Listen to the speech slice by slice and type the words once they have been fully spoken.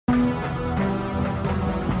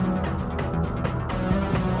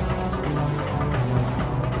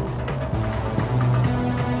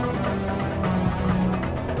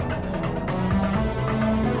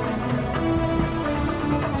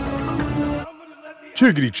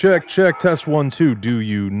Chickity check, test 1, 2. Do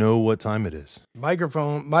you know what time it is?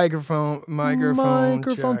 Microphone. Microphone,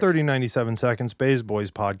 Check. 30-97 seconds. Bays Boys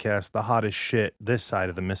podcast, the hottest shit this side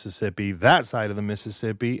of the Mississippi, that side of the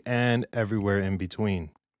Mississippi, and everywhere in between.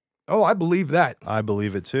 Oh, I believe that. I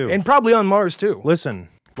believe it too. And probably on Mars too. Listen,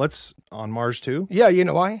 let's on Mars too. Yeah, you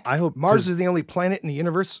know why? I hope Mars is the only planet in the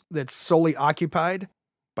universe that's solely occupied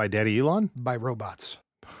by Daddy Elon? by robots.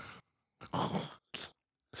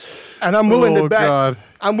 And I'm willing to bet. God.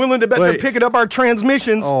 I'm willing to bet they're picking up our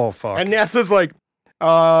transmissions. Oh fuck. And NASA's like,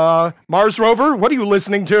 Mars rover, what are you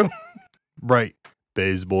listening to? Right.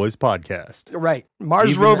 Bays Boys podcast. Right.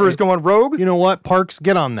 Mars rover is going rogue. You know what? Parks,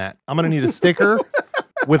 get on that. I'm going to need a sticker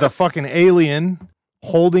with a fucking alien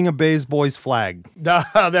holding a Bays Boys flag.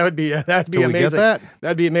 That'd be amazing. We get that?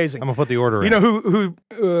 That'd be amazing. I'm going to put the order in. You know who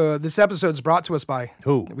this episode's brought to us by?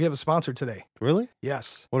 Who? We have a sponsor today. Really?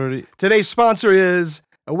 Yes. What are they? Today's sponsor is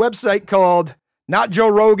a website called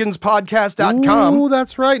NotJoeRogansPodcast.com. Oh,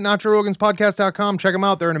 that's right. NotJoeRogansPodcast.com. Check them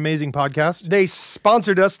out. They're an amazing podcast. They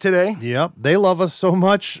sponsored us today. Yep. They love us so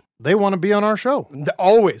much. They want to be on our show.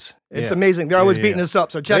 Always. It's amazing. They're always beating us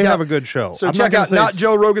up. So check out. They have a good show. So check out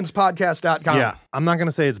NotJoeRogansPodcast.com. Yeah. I'm not going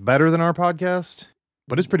to say it's better than our podcast,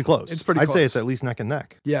 but it's pretty close. It's pretty I'd close. say it's at least neck and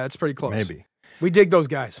neck. Yeah, it's pretty close. Maybe. We dig those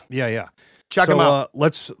guys. Yeah. Check them out.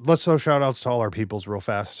 Let's throw shout outs to all our peoples real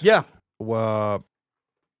fast. Yeah.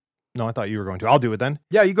 No, I thought you were going to. I'll do it then.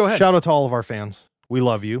 Yeah, you go ahead. Shout out to all of our fans. We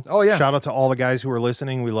love you. Oh, yeah. Shout out to all the guys who are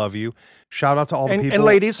listening. We love you. Shout out to all the people. And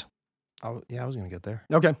ladies. Yeah, I was going to get there.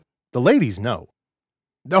 Okay. The ladies know.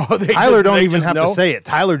 No, Tyler don't even have to say it.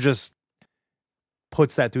 Tyler just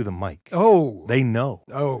puts that through the mic. Oh. They know.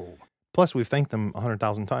 Oh. Plus, we've thanked them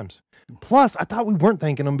 100,000 times. Plus, I thought we weren't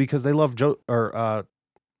thanking them because they love Tommy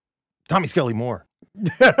Skelly more.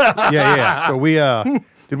 Yeah. So we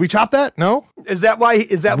did we chop that? No? Is that why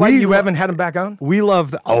you haven't had him back on? We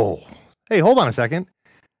love hey, hold on a second.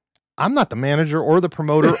 I'm not the manager or the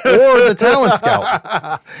promoter or the talent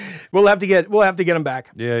scout. We'll have to get him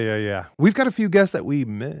back. Yeah. We've got a few guests that we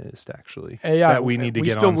missed actually. that we need to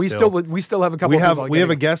get on. We still have a couple. We have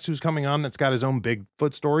a guest who's coming on that's got his own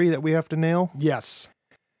Bigfoot story that we have to nail. Yes.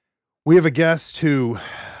 We have a guest who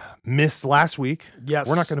missed last week. Yes.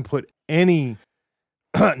 We're not going to put any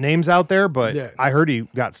names out there, but yeah. I heard he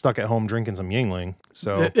got stuck at home drinking some Yingling.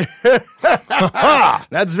 So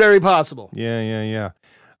that's very possible. Yeah.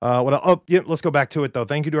 Let's go back to it though.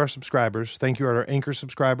 Thank you to our subscribers. Thank you to our Anchor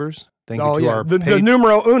subscribers. Thank you to our the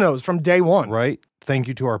numero unos from day one. Right. Thank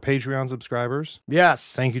you to our Patreon subscribers.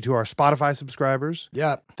 Yes. Thank you to our Spotify subscribers.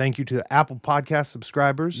 Yep. Thank you to the Apple Podcast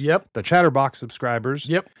subscribers. Yep. The Chatterbox subscribers.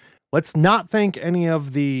 Yep. Let's not thank any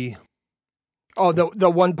of the the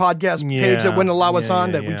one podcast page that wouldn't allow us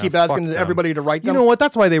on that we keep asking everybody to write them. You know what?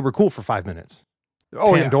 That's why they were cool for 5 minutes.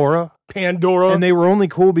 Oh, Pandora. And they were only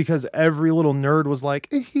cool because every little nerd was like,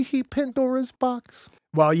 Pandora's box.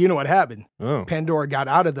 Well, you know what happened. Oh. Pandora got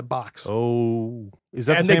out of the box. Oh. Is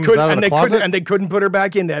that and the same as out of the closet? And they couldn't put her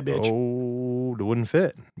back in that bitch. Oh, it wouldn't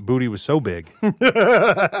fit. Booty was so big.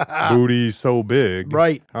 Booty so big.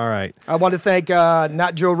 Right. All right. I want to thank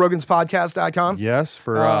NotJoeRogansPodcast.com. Yes,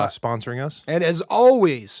 for sponsoring us. And as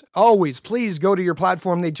always, please go to your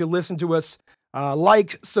platform that you listen to us.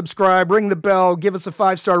 Like, subscribe, ring the bell, give us a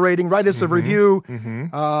 5-star rating, write us a review.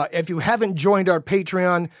 If you haven't joined our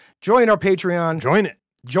Patreon, join our Patreon.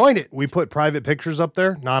 Join it. We put private pictures up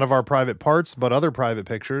there, not of our private parts, but other private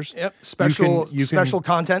pictures. Yep. Special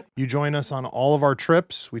content. You join us on all of our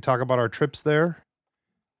trips. We talk about our trips there.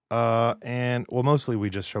 Mostly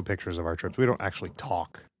we just show pictures of our trips. We don't actually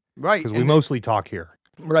talk. Right. Because we mostly talk here.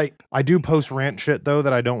 Right. I do post rant shit, though,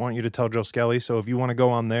 that I don't want you to tell Joe Skelly. So if you want to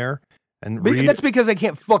go on there and read... That's because I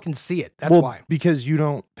can't fucking see it. That's why. Because you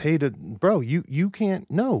don't pay to... Bro, you can't...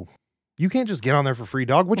 No. You can't just get on there for free,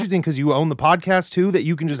 dog. What you think? Because you own the podcast, too, that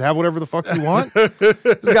you can just have whatever the fuck you want?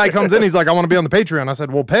 This guy comes in, he's like, I want to be on the Patreon. I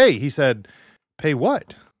said, well, pay. He said, pay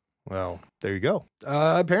what? Well, there you go.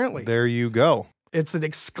 Apparently. There you go. It's an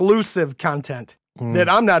exclusive content that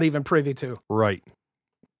I'm not even privy to. Right.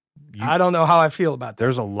 I don't know how I feel about that.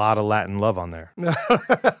 There's a lot of Latin love on there.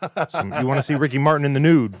 You want to see Ricky Martin in the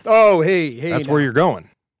nude. Oh, hey. That's where you're going.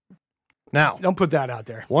 Now. Don't put that out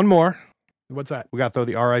there. One more. What's that? We got to throw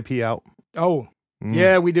the RIP out. Oh,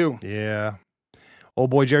 yeah, we do. Yeah. Old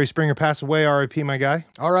boy Jerry Springer passed away. RIP, my guy.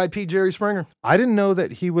 RIP, Jerry Springer. I didn't know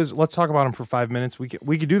that he was... Let's talk about him for 5 minutes. We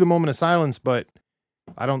could do the moment of silence, but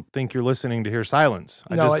I don't think you're listening to hear silence.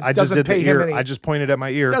 I just did the ear. I just pointed at my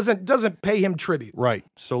ear. Doesn't pay him tribute. Right.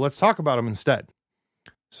 So let's talk about him instead.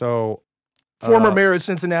 So... Former mayor of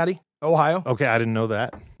Cincinnati, Ohio. Okay, I didn't know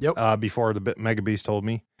that. Yep. Before the Mega Beast told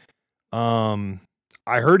me. I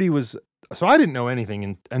heard he was So I didn't know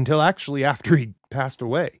anything until actually after he passed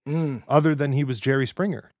away, other than he was Jerry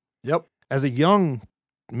Springer. Yep. As a young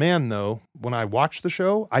man, though, when I watched the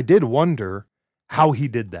show, I did wonder how he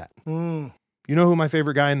did that. You know who my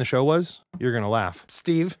favorite guy in the show was? You're going to laugh.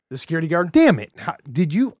 Steve, the security guard. Damn it.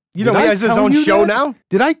 Did you? You know, he has his own show now?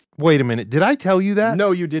 Wait a minute. Did I tell you that?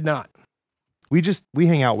 No, you did not. We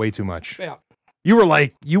hang out way too much. Yeah. You were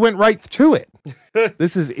like, you went right to it.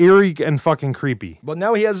 This is eerie and fucking creepy. Well,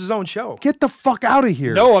 now he has his own show. Get the fuck out of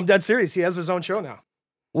here. No, I'm dead serious. He has his own show now.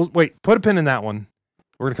 Well, wait, put a pin in that one.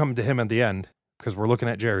 We're going to come to him at the end because we're looking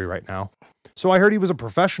at Jerry right now. So I heard he was a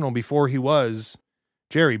professional before he was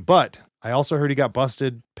Jerry, but I also heard he got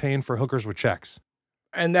busted paying for hookers with checks.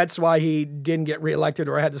 And that's why he didn't get reelected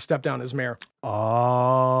or had to step down as mayor.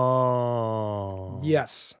 Oh.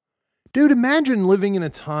 Yes. Dude, imagine living in a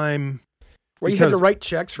time where you had to write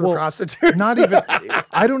checks for prostitutes. Not even,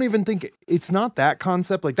 I don't even think, it's not that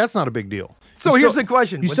concept. Like, that's not a big deal. So here's the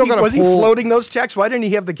question. Was he floating those checks? Why didn't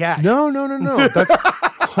he have the cash? No. That's,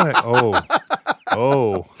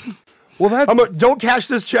 oh. Well, don't cash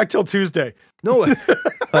this check till Tuesday. No.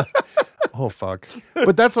 Oh, fuck.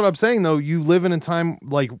 But that's what I'm saying, though. You live in a time,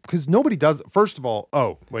 like, because nobody does, first of all,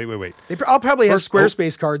 wait. I'll probably have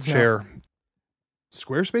Squarespace cards now.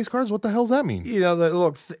 Squarespace cards? What the hell does that mean? You know, the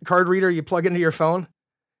little card reader you plug into your phone?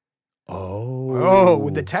 Oh.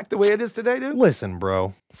 With the tech the way it is today, dude? Listen,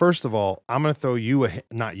 bro. First of all, I'm going to throw you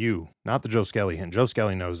not the Joe Skelly hint. Joe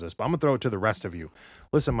Skelly knows this, but I'm going to throw it to the rest of you.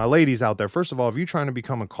 Listen, my ladies out there, first of all, if you're trying to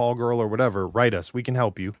become a call girl or whatever, write us. We can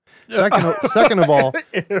help you. Second of all,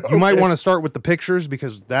 you might want to start with the pictures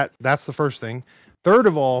because that's the first thing. Third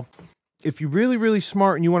of all, if you're really, really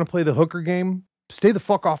smart and you want to play the hooker game, stay the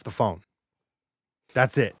fuck off the phone.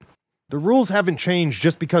 That's it. The rules haven't changed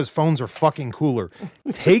just because phones are fucking cooler.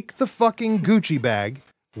 Take the fucking Gucci bag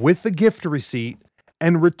with the gift receipt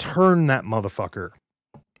and return that motherfucker.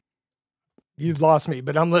 You've lost me,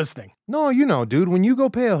 but I'm listening. No, you know, dude, when you go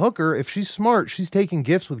pay a hooker, if she's smart, she's taking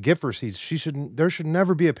gifts with gift receipts. There should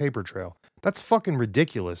never be a paper trail. That's fucking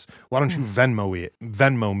ridiculous. Why don't you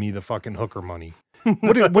Venmo me the fucking hooker money?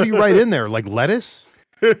 What do you write in there? Like lettuce?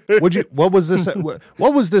 What was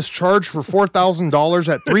this charge for $4,000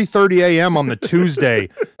 at 3:30 a.m. on the Tuesday,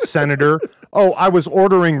 Senator? Oh, I was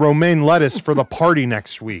ordering romaine lettuce for the party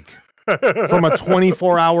next week from a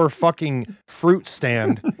 24-hour fucking fruit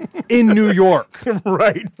stand in New York.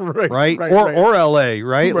 Right. Or LA,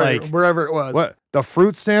 right? Like wherever it was. What? The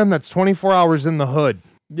fruit stand that's 24 hours in the hood.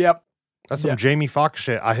 Yep. That's some Jamie Foxx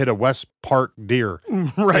shit. I hit a West Park deer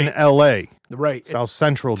in LA. Right. South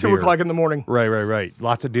Central 2 deer. 2:00 in the morning. Right.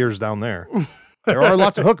 Lots of deers down there. There are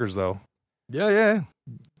lots of hookers, though. Yeah.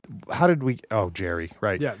 How did we... Oh, Jerry.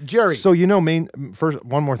 Right. Yeah, Jerry. So, first,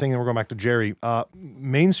 one more thing, then we're going back to Jerry.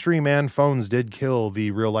 Mainstream and phones did kill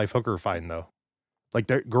the real-life hooker find, though. Like,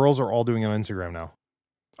 girls are all doing it on Instagram now.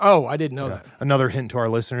 Oh, I didn't know that. Another hint to our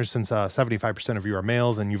listeners, since 75% of you are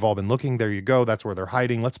males and you've all been looking, there you go. That's where they're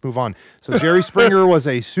hiding. Let's move on. So Jerry Springer was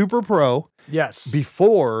a super pro. Yes.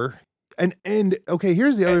 Before, and okay,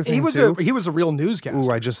 here's the other thing he was a real newscaster. Ooh,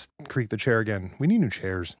 I just creaked the chair again. We need new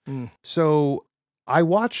chairs. So I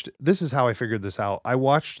watched, this is how I figured this out. I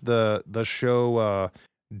watched the show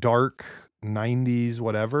Dark 90s,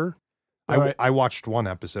 whatever. I watched one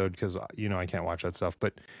episode because, I can't watch that stuff,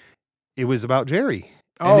 but it was about Jerry.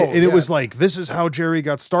 It was like, this is how Jerry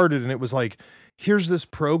got started. And it was like, here's this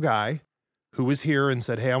pro guy who was here and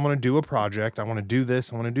said, hey, I want to do a project. I want to do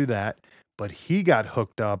this. I want to do that. But he got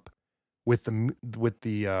hooked up with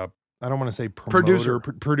the I don't want to say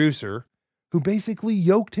producer who basically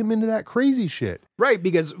yoked him into that crazy shit. Right.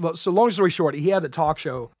 Because, so long story short, he had a talk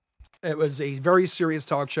show. It was a very serious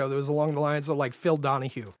talk show that was along the lines of like Phil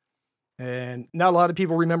Donahue. And not a lot of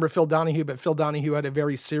people remember Phil Donahue, but Phil Donahue had a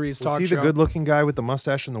very serious talk show. Was he the good-looking guy with the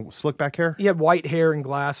mustache and the slick back hair? He had white hair and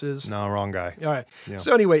glasses. No, wrong guy. All right. Yeah.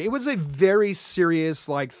 So anyway, it was a very serious,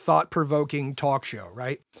 like thought-provoking talk show,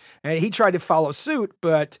 right? And he tried to follow suit,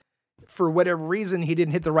 but for whatever reason, he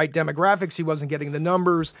didn't hit the right demographics. He wasn't getting the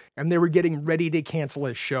numbers, and they were getting ready to cancel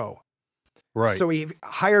his show. Right. So he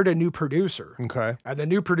hired a new producer. Okay. And the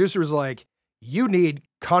new producer was like, you need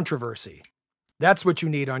controversy. That's what you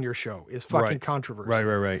need on your show is fucking controversy.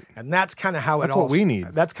 Right. And that's kind of how that's what we need.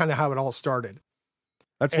 That's kind of how it all started.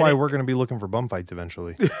 That's why we're going to be looking for bum fights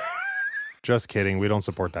eventually. Just kidding. We don't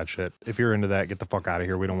support that shit. If you're into that, get the fuck out of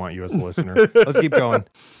here. We don't want you as a listener. Let's keep going.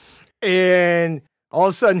 And all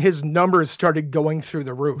of a sudden his numbers started going through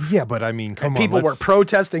the roof. Yeah, but I mean, come and on. people were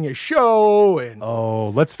protesting his show. And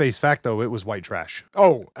let's face fact, though. It was white trash.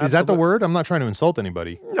 Oh, absolutely. Is that the word? I'm not trying to insult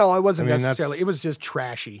anybody. No, it wasn't necessarily. It was just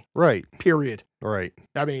trashy. Right. Period. Right.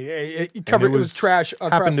 I mean, it covered. It was trash.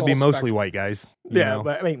 Happened to be mostly spectrum. white guys. Yeah,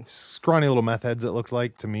 but I mean, scrawny little meth heads. It looked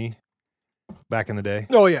like to me back in the day.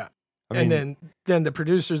 Oh yeah. I mean, and then the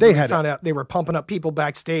producers found out they were pumping up people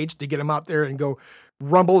backstage to get them out there and go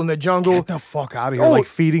rumble in the jungle. Get the fuck out of here! Like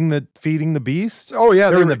feeding the beast. Oh yeah,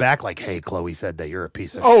 they're in the back like, "Hey, Chloe said that you're a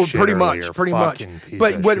piece of shit." Oh, pretty much.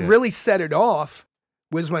 But what shit. really set it off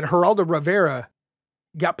was when Geraldo Rivera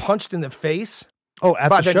got punched in the face. Oh, at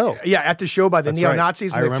the show. Yeah, at the show by the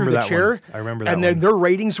neo-Nazis. Right. And they threw the chair. I remember that. And then their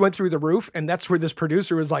ratings went through the roof, and that's where this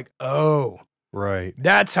producer was like, "Oh, right.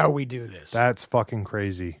 That's how we do this." That's fucking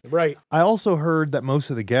crazy. Right. I also heard that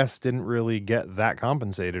most of the guests didn't really get that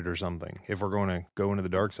compensated or something. If we're going to go into the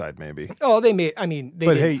dark side, maybe. Oh, they may. I mean,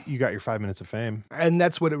 but hey, you got your 5 minutes of fame, and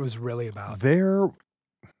that's what it was really about.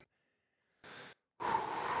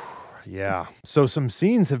 Yeah. So some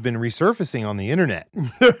scenes have been resurfacing on the internet,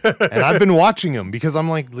 and I've been watching them because I'm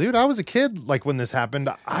like, dude, I was a kid like when this happened.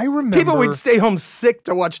 I remember people would stay home sick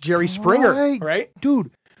to watch Jerry Springer, right? Dude.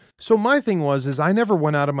 So my thing is I never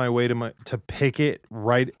went out of my way to pick it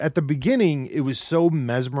right at the beginning. It was so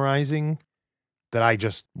mesmerizing that I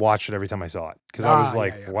just watched it every time I saw it because I was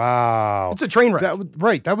like, wow, it's a train wreck.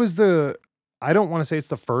 That was I don't want to say it's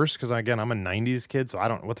the first because again, I'm a 90s kid, so I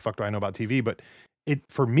don't what the fuck do I know about TV, but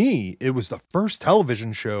for me, it was the first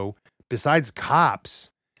television show besides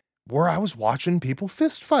Cops where I was watching people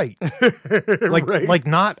fist fight. like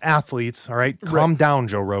not athletes, all right? Calm down,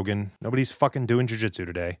 Joe Rogan. Nobody's fucking doing jiu-jitsu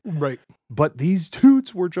today. Right. But these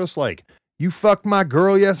dudes were just like, you fucked my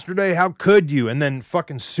girl yesterday, how could you? And then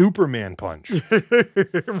fucking Superman punch.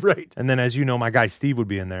 Right. And then as you know, my guy Steve would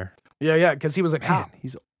be in there. Yeah, because he was a cop.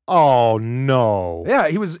 Oh no. Yeah,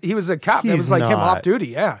 he was a cop. That was like him off duty,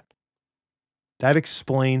 yeah. That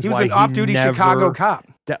explains why he was an off-duty Chicago cop.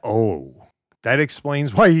 That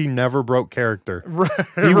explains why he never broke character. Right,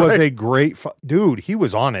 he was a great dude. He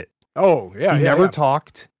was on it. Oh, yeah. He never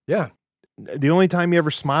talked. Yeah. The only time he ever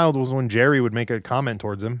smiled was when Jerry would make a comment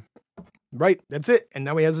towards him. Right. That's it. And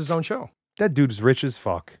now he has his own show. That dude's rich as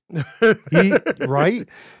fuck. Right?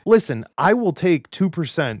 Listen, I will take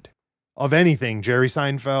 2% of anything. Jerry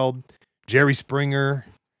Seinfeld, Jerry Springer,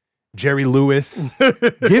 Jerry Lewis.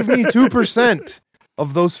 Give me 2%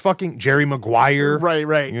 of those fucking Jerry Maguire.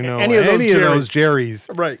 Right. You know, any of those Jerrys.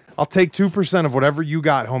 Right. I'll take 2% of whatever you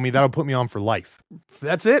got, homie. That'll put me on for life.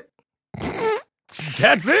 That's it.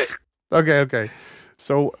 That's it. Okay.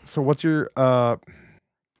 So what's your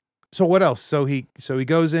so what else? So he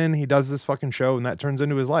goes in, he does this fucking show, and that turns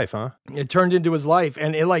into his life, huh? It turned into his life,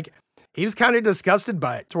 and he was kind of disgusted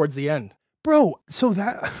by it towards the end. Bro, so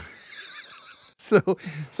that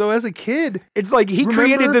So as a kid, it's like he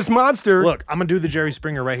created this monster. Look, I'm gonna do the Jerry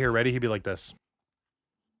Springer right here. Ready? He'd be like this.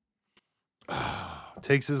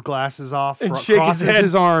 Takes his glasses off, and shakes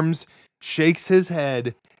his arms, shakes his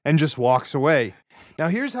head, and just walks away. Now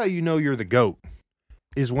here's how you know you're the GOAT.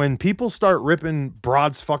 Is when people start ripping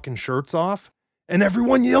Broad's fucking shirts off and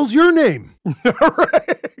everyone yells your name.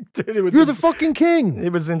 Right. Dude, you're the fucking king.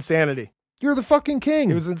 It was insanity. You're the fucking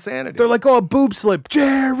king. It was insanity. They're like, oh, a boob slip.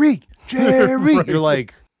 Jerry. Right. You're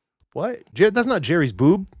like, what? That's not Jerry's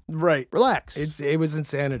boob. Right. Relax. It was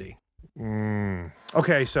insanity.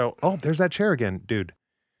 Okay, so, there's that chair again. Dude,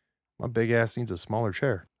 my big ass needs a smaller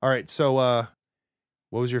chair. All right, so,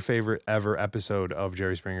 what was your favorite ever episode of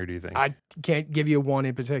Jerry Springer, do you think? I can't give you one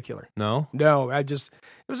in particular. No? No, it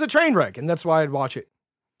was a train wreck, and that's why I'd watch it.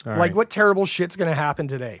 All like, right. what terrible shit's going to happen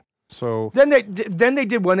today? So then they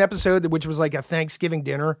did one episode which was like a Thanksgiving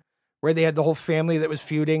dinner where they had the whole family that was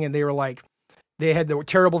feuding, and they were like, they had the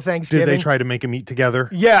terrible Thanksgiving. Did they try to make them eat together?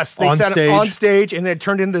 Yes, they sat on stage, and then it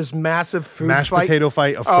turned into this massive food mashed fight. Potato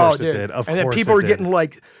fight. Of course it did. And then people were getting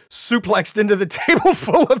like suplexed into the table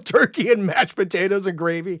full of turkey and mashed potatoes and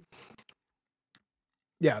gravy.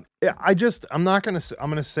 Yeah. I'm going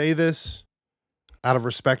to say this out of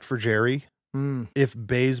respect for Jerry. If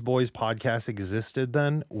Bays Boys podcast existed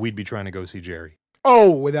then, we'd be trying to go see Jerry. Oh,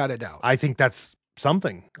 without a doubt. I think that's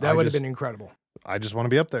something. That would have been incredible. I just want to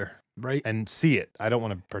be up there. Right. And see it. I don't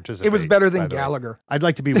want to participate. It was better than Gallagher. I'd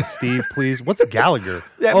like to be with Steve, please. What's Gallagher?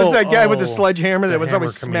 That was that guy with the sledgehammer that was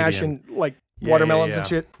always smashing like watermelons and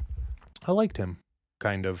shit. I liked him,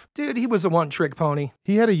 kind of. Dude, he was a one-trick pony.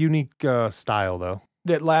 He had a unique style, though.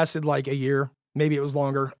 That lasted like a year. Maybe it was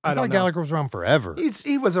longer. I don't know. Gallagher was around forever.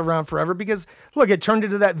 He was around forever because, look, it turned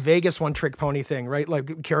into that Vegas one-trick pony thing, right?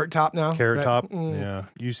 Like Carrot Top now. Carrot Top? Yeah.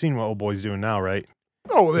 You've seen what old boy's doing now, right?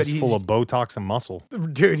 Oh, but He's full of Botox and muscle.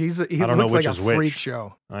 dude. He I don't know looks which like a is which. freak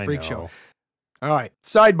show. I Freak know. show. All right,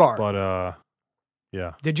 sidebar. But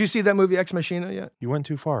yeah. Did you see that movie Ex Machina yet? You went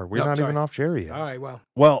too far. We're Nope, not sorry. even off Jerry yet. All right,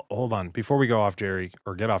 well, Hold on. Before we go off Jerry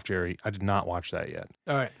or get off Jerry, I did not watch that yet.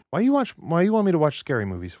 all right. Why you want me to watch scary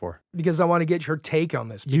movies for? Because I want to get your take on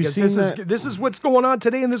this. You Because seen this is what's going on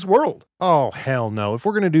today in this world. Oh, hell no. If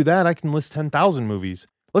we're going to do that, I can list 10,000 movies.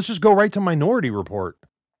 Let's just go right to Minority Report.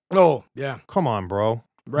 Oh, yeah, Come on, bro.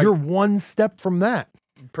 right. You're one step from that.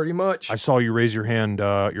 Pretty much. I saw you raise your hand.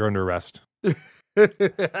 You're under arrest.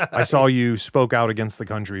 I saw you spoke out against the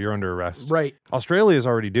country. You're under arrest. Right. Australia's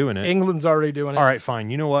already doing it. England's already doing it. All right, fine.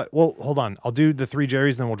 You know what? Well, hold on. I'll do the 3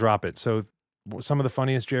 Jerrys, then we'll drop it. So some of the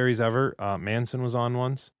funniest Jerrys ever. Manson was on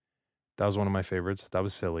once. That was one of my favorites. That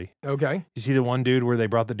was silly. Okay. You see the one dude where they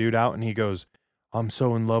brought the dude out and he goes, I'm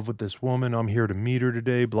so in love with this woman. I'm here to meet her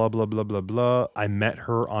today. Blah, blah, blah, blah, blah. I met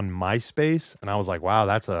her on MySpace. And I was like, wow,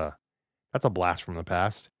 that's a blast from the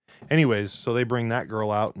past. Anyways, so they bring that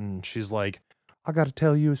girl out and she's like, I got to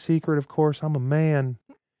tell you a secret. Of course, I'm a man.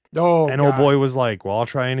 Oh, And old boy was like, well, I'll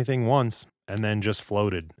try anything once. And then just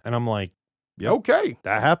floated. And I'm like, yep, okay.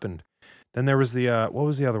 that happened. Then there was the, what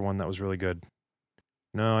was the other one that was really good?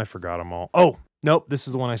 No, I forgot them all. Oh, nope. This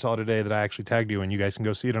is the one I saw today that I actually tagged you in. You guys can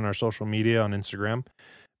go see it on our social media on Instagram,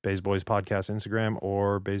 Bays Boys Podcast Instagram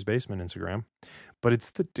or Bays Basement Instagram. But it's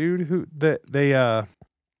the dude who, they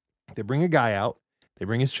bring a guy out. They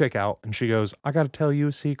bring his chick out. And she goes, I got to tell you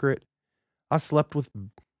a secret. I slept with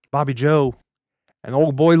Bobby Joe. And the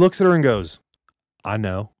old boy looks at her and goes, I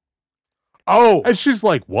know. Oh, And she's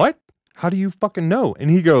like, what? How do you fucking know? And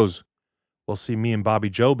he goes, well, see, me and Bobby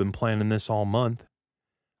Joe been planning this all month.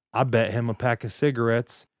 I bet him a pack of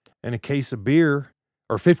cigarettes and a case of beer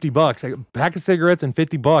or $50, a pack of cigarettes and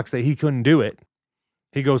 $50 that he couldn't do it.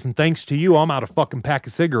 He goes, and thanks to you, I'm out of fucking pack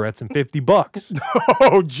of cigarettes and $50.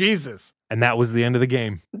 oh, Jesus. And that was the end of the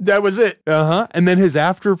game. That was it. Uh-huh. And then his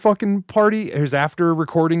after fucking party, his after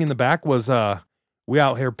recording in the back was, we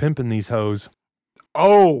out here pimping these hoes.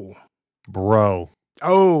 Oh, Bro,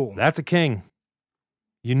 oh, that's a king.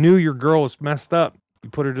 You knew your girl was messed up. You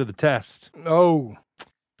put her to the test. oh.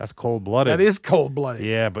 That's cold-blooded. That is cold-blooded.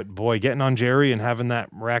 Yeah, but boy, getting on Jerry and having that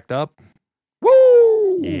racked up,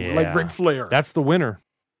 Woo! Yeah. Like Ric Flair. that's the winner.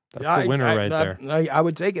 That's the winner right there. I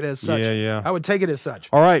would take it as such. Yeah, yeah. I would take it as such.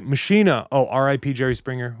 All right, Machina. Oh, R.I.P. Jerry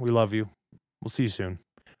Springer. We love you. We'll see you soon.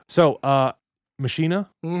 So, Machina.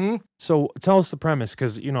 Mm-hmm. So tell us the premise,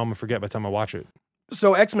 because, I'm going to forget by the time I watch it.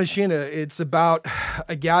 So Ex Machina, it's about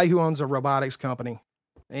a guy who owns a robotics company.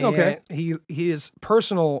 And Okay. his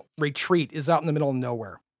personal retreat is out in the middle of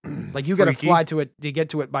nowhere. Like you got to Freaky. fly to it to get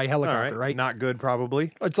to it by helicopter, right? Not good,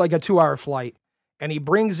 probably. It's like a 2-hour flight. And he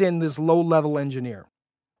brings in this low-level engineer.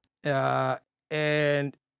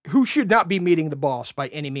 And who should not be meeting the boss by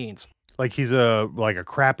any means. Like he's a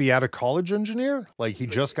crappy out of college engineer? Like he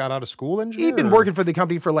just got out of school engineer? He'd been or- working for the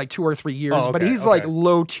company for like 2 or 3 years, Oh, but okay, he's like okay.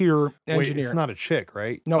 low-tier Wait, engineer. it's not a chick,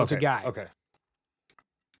 right? No, it's a Okay, guy. Okay.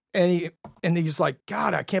 And he's like,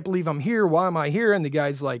 God, I can't believe I'm here. Why am I here? And the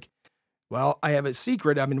guy's like, well, I have a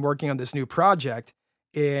secret. I've been working on this new project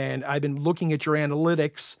and I've been looking at your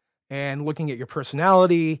analytics and looking at your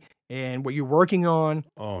personality and what you're working on.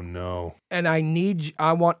 Oh, no. And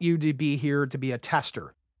I want you to be here to be a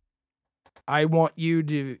tester. I want you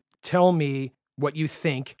to tell me what you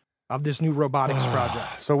think of this new robotics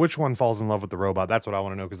project. So which one falls in love with the robot? That's what I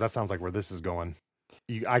want to know, because that sounds like where this is going.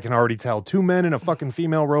 I can already tell 2 men and a fucking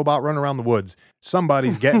female robot running around the woods.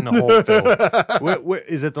 Somebody's getting a hole filled.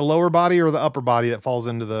 Is it the lower body or the upper body that falls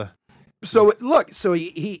into the... So look,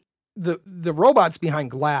 the robot's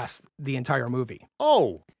behind glass the entire movie.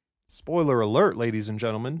 Oh, spoiler alert, ladies and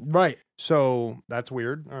gentlemen. Right. So that's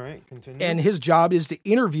weird. All right, continue. And his job is to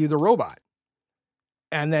interview the robot.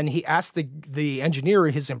 And then he asked the engineer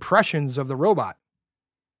his impressions of the robot.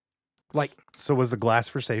 Like, So was the glass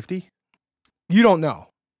for safety? you don't know.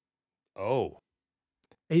 Oh,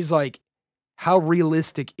 He's like, how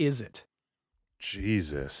realistic is it?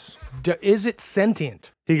 Jesus. Is it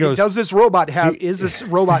sentient? He goes, Does this robot is this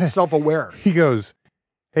robot self-aware? he goes,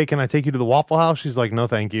 hey, can I take you to the Waffle House? She's like, no,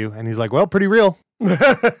 thank you. And he's like, well, pretty real.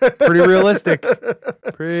 Pretty realistic.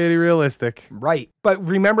 Pretty realistic. Right. But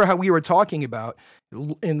remember how we were talking about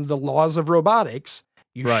in the laws of robotics,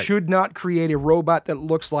 you Right. should not create a robot that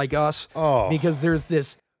looks like us Oh, because there's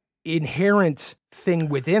this inherent thing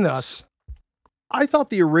within us. I thought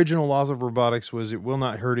the original laws of robotics was it will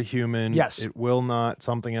not hurt a human. Yes. It will not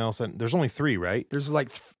something else. And there's only 3, right? There's like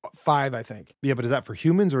 5, I think, Yeah, but is that for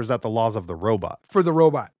humans or is that the laws of the robot? for the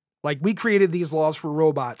robot. Like we created these laws for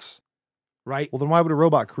robots, right? Well, then why would a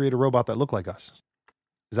robot create a robot that looked like us?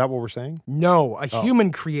 Is that what we're saying? No, a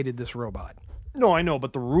human created this robot. No, I know,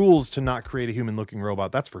 but the rules to not create a human-looking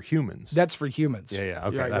robot, that's for humans. That's for humans. Yeah.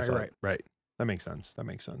 Okay, Right, that's right. right. That makes sense.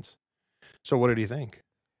 So what did he think?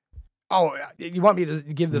 Oh, you want me to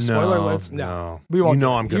give the spoiler alerts? No. We won't.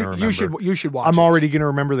 I'm going to remember. You should watch. I'm it. already going to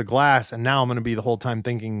remember the glass, and now I'm going to be the whole time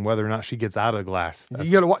thinking whether or not she gets out of the glass.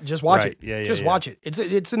 You got to just watch right. it. Yeah, just watch it.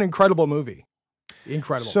 It's an incredible movie.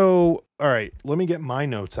 Incredible. So, all right, let me get my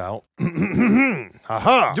notes out.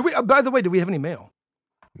 Haha. Do we? By the way, do we have any mail?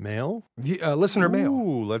 Mail? Listener mail.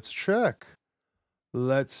 Ooh, let's check.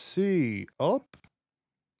 Let's see.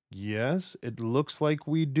 Yes, it looks like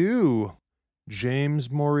we do. James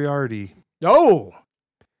Moriarty. Oh.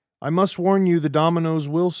 I must warn you, the dominoes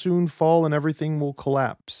will soon fall and everything will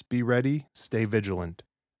collapse. Be ready. Stay vigilant.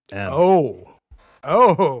 M.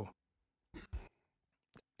 Oh.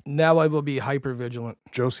 Now I will be hyper vigilant.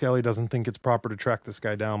 Joe Scally doesn't think it's proper to track this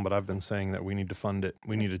guy down, but I've been saying that we need to fund it.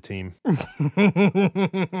 We need a team.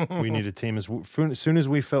 We need a team as soon as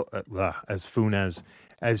we fill as soon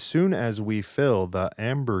as we fill the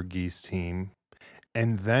Amber Geese team,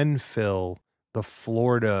 and then fill the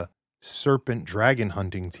Florida Serpent Dragon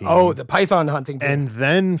hunting team. Oh, the Python hunting team. And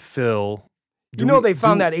then fill. They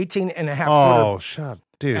found that 18 and a half footer. Oh, shut,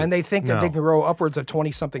 dude. And they think that they can grow upwards of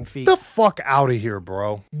 20-something feet. The fuck out of here,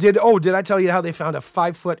 bro. Did I tell you how they found a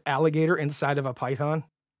 5-foot alligator inside of a python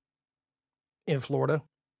in Florida?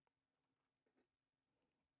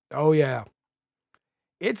 Oh, yeah.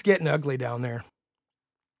 It's getting ugly down there.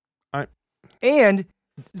 And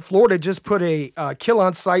Florida just put a kill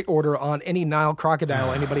on sight order on any Nile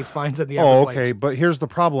crocodile anybody finds in the Everglades. Okay, but here's the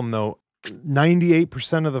problem, though.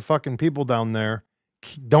 98% of the fucking people down there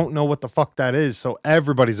don't know what the fuck that is, so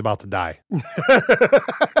everybody's about to die.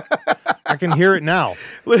 I can hear it now.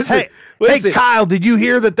 Listen, hey, Kyle, did you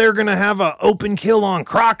hear that they're going to have an open kill on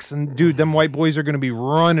crocs? And, dude, them white boys are going to be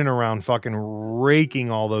running around fucking raking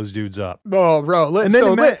all those dudes up. Oh, bro. And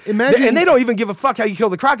then imagine... And they don't even give a fuck how you kill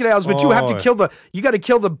the crocodiles, but you have to you got to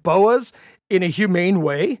kill the boas in a humane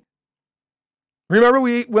way. Remember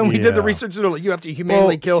when we did the research, you have to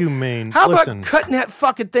humanely kill. How about cutting that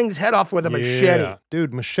fucking thing's head off with a machete?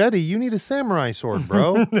 Dude, machete, you need a samurai sword,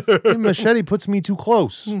 bro. Machete puts me too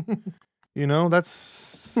close.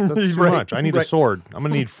 That's too much. I need a sword. I'm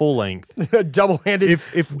gonna need full length. Double-handed.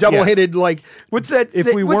 If double-handed, like what's that?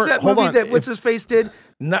 What's his face did?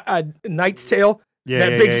 Knight's Tale.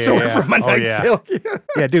 Yeah, that big sword from a Knight's Tale.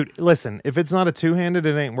 Yeah, dude. Listen, if it's not a two-handed,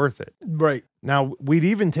 it ain't worth it. Right. Now we'd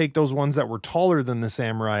even take those ones that were taller than the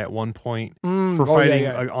samurai at one point for fighting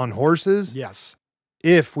on horses. Yes.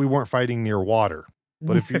 If we weren't fighting near water.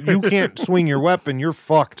 But if you can't swing your weapon, you're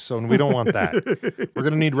fucked. So we don't want that. We're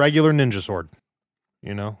going to need regular ninja sword.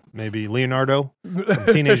 Maybe Leonardo from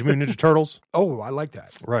Teenage Mutant Ninja Turtles. Oh, I like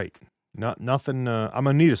that. Right. Nothing. I'm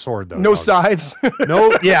going to need a sword, though. No sides.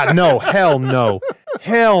 No. Yeah, no. Hell no.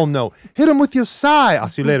 Hell no. Hit him with your side. I'll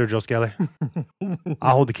see you later, Joe Skelly.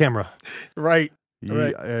 I'll hold the camera. Right.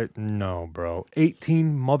 No, bro.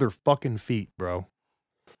 18 motherfucking feet, bro.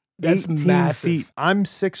 That's 18 massive. feet. I'm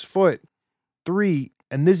 6'3",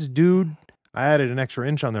 and this dude, I added an extra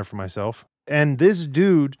inch on there for myself. And this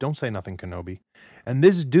dude, don't say nothing, Kenobi. And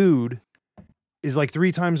this dude is like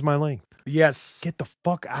 3 times my length. Yes. Get the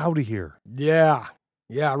fuck out of here. Yeah.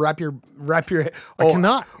 Yeah. Wrap your head. I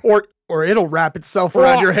cannot. Or it'll wrap itself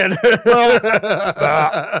around your head.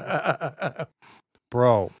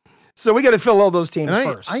 Bro. So we got to fill all those teams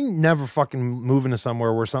first. I never fucking move into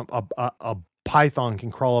somewhere where a python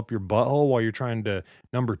can crawl up your butthole while you're trying to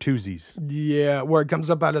number twosies. Yeah, where it comes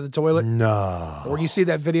up out of the toilet. No. Or you see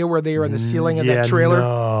that video where they were in the ceiling of that trailer?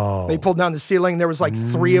 No. They pulled down the ceiling. There was like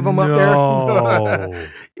 3 of them up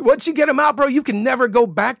there. Once you get them out, bro, you can never go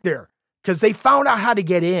back there because they found out how to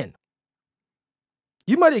get in.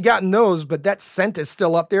 You might have gotten those, but that scent is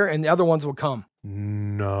still up there and the other ones will come.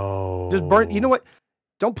 No. Just burn. You know what?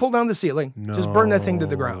 Don't pull down the ceiling. No. Just burn that thing to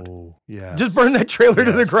the ground. Yeah. Just burn that trailer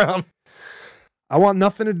to the ground. I want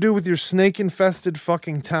nothing to do with your snake-infested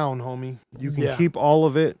fucking town, homie. You can keep all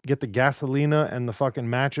of it, get the gasolina and the fucking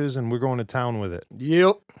matches, and we're going to town with it.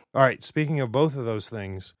 Yep. All right, speaking of both of those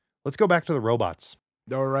things, let's go back to the robots.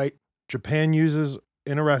 All right. Japan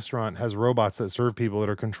in a restaurant, has robots that serve people that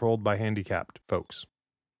are controlled by handicapped folks.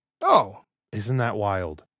 Oh. Isn't that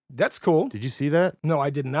wild? That's cool. Did you see that? No, I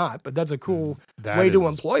did not, but that's a cool way to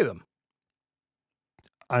employ them.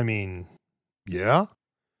 I mean, yeah.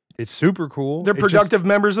 It's super cool. They're productive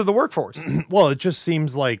members of the workforce. Well, it just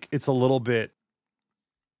seems like it's a little bit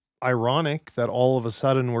ironic that all of a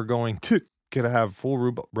sudden we're going to have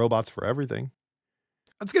full robots for everything.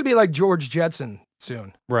 It's going to be like George Jetson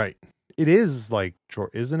soon. Right. It is like,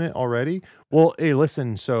 isn't it already? Well, hey,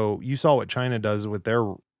 listen. So you saw what China does with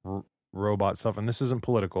their robot stuff, and this isn't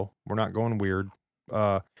political. We're not going weird.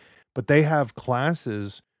 But they have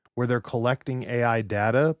classes where they're collecting AI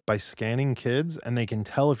data by scanning kids, and they can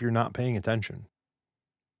tell if you're not paying attention.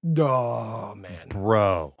 Oh man,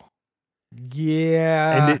 bro.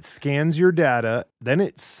 Yeah. And it scans your data, then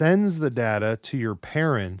it sends the data to your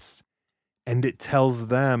parents, and it tells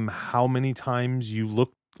them how many times you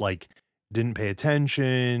looked like didn't pay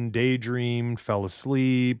attention, daydreamed, fell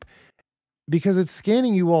asleep, because it's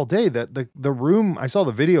scanning you all day. That the room, I saw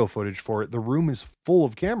the video footage for it. The room is full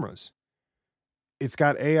of cameras. It's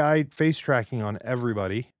got AI face tracking on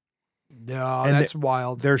everybody. No, And that's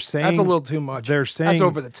wild. They're saying That's a little too much. They're saying That's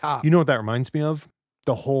over the top. You know what that reminds me of?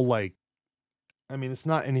 The whole like, I mean, it's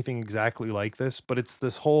not anything exactly like this, but it's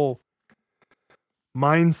this whole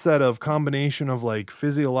mindset of combination of like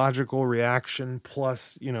physiological reaction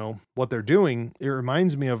plus, you know, what they're doing. It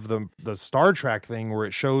reminds me of the Star Trek thing where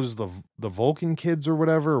it shows the Vulcan kids or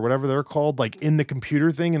whatever they're called, like in the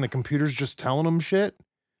computer thing, and the computer's just telling them shit,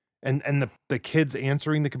 and the kids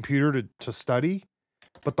answering the computer to study.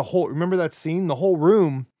 But remember that scene? The whole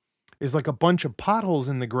room is like a bunch of potholes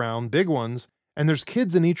in the ground, big ones, and there's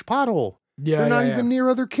kids in each pothole. Yeah, they're not even near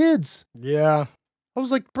other kids. Yeah. I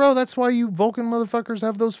was like, bro, that's why you Vulcan motherfuckers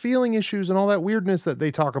have those feeling issues and all that weirdness that they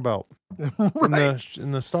talk about Right.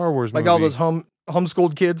 in the Star Wars movie. Like all those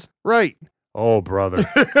homeschooled kids. Right. Oh, brother.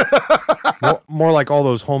 more like all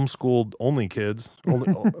those homeschooled only kids.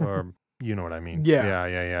 Or, you know what I mean? Yeah.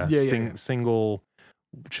 Yeah. Single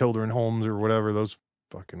children homes or whatever. Those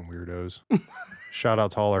fucking weirdos. Shout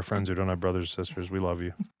out to all our friends who don't have brothers or sisters. We love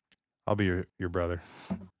you. I'll be your brother.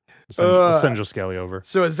 Send your Skelly over.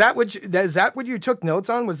 So is that what you took notes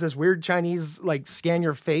on? Was this weird Chinese like scan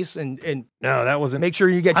your face and no, that wasn't. Make sure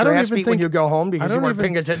you get your ass beat when you go home because you weren't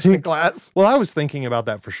paying attention in class? Well, I was thinking about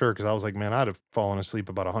that for sure because I was like, man, I'd have fallen asleep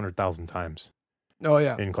about 100,000 times. Oh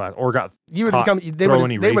yeah, in class or got you would become. They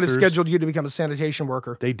would have scheduled you to become a sanitation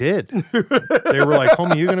worker. They did. They were like,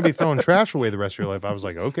 homie, you're going to be throwing trash away the rest of your life. I was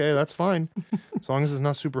like, okay, that's fine, as long as it's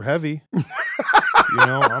not super heavy. You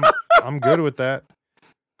know, I'm good with that.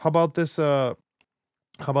 How about this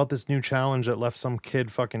new challenge that left some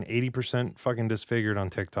kid fucking 80% fucking disfigured on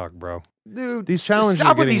TikTok, bro? Dude, these challenges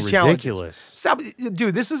are getting ridiculous. Stop,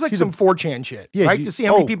 dude. This is like some 4chan shit, right? To see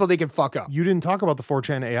how many people they can fuck up. You didn't talk about the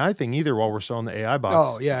 4chan AI thing either while we're still on the AI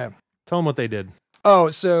bots. Oh yeah. Tell them what they did. Oh,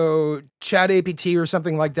 so Chat APT or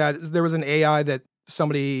something like that. There was an AI that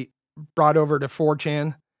somebody brought over to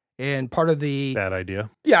 4chan, and part of the bad idea.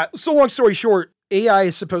 Yeah. So long story short, AI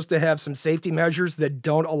is supposed to have some safety measures that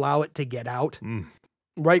don't allow it to get out,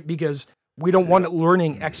 right? Because we don't want it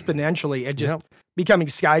learning exponentially and just becoming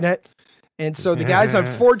Skynet. And so the guys on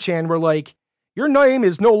 4chan were like, your name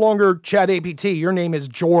is no longer Chat APT. Your name is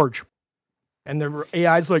George. And the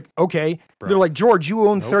AI's like, okay. Bro. They're like, George, you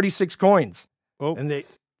own 36 coins. Oh. And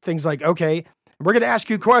things like, okay, we're going to ask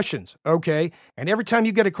you questions. Okay. And every time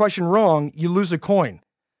you get a question wrong, you lose a coin.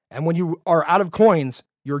 And when you are out of coins,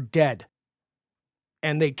 you're dead.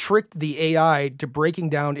 And they tricked the AI to breaking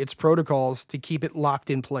down its protocols to keep it locked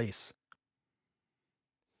in place.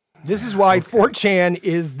 This is why 4chan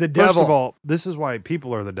is the devil. First of all, this is why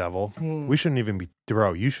people are the devil. We shouldn't even be,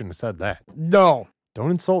 bro, you shouldn't have said that. No.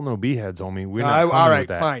 Don't insult no B-heads, homie. We're not coming all right, with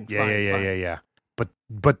that. Fine. Yeah.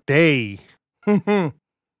 But they,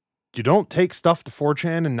 you don't take stuff to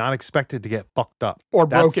 4chan and not expect it to get fucked up. Or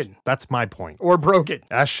broken. That's my point. Or broken.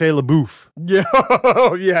 Ask Shia LaBeouf.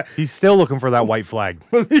 Yeah. Yeah. He's still looking for that white flag.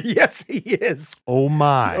 Yes, he is. Oh,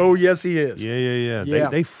 my. Oh, yes, he is. Yeah.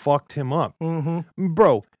 They fucked him up.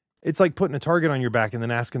 Bro, it's like putting a target on your back and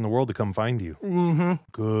then asking the world to come find you.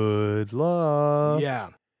 Good luck. Yeah.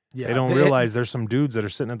 They don't realize there's some dudes that are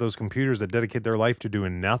sitting at those computers that dedicate their life to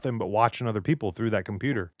doing nothing but watching other people through that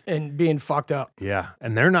computer. And being fucked up. Yeah.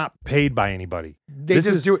 And they're not paid by anybody. They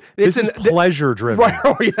just do it. This is pleasure driven. Right.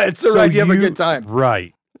 Oh, yeah. It's their idea of a good time.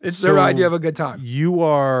 Right. It's their idea of a good time. You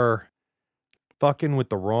are fucking with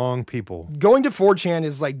the wrong people. Going to 4chan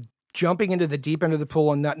is like jumping into the deep end of the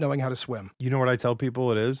pool and not knowing how to swim. You know what I tell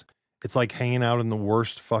people it is? It's like hanging out in the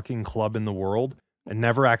worst fucking club in the world and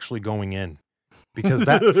never actually going in. Because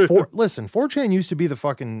listen, 4chan used to be the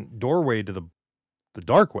fucking doorway to the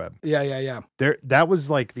dark web. Yeah. That was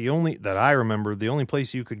like the only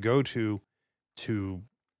place you could go to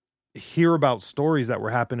hear about stories that were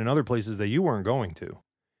happening in other places that you weren't going to.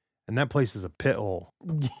 And that place is a pit hole.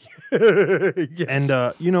 Yes. And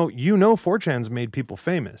 4chan's made people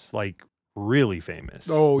famous, like really famous.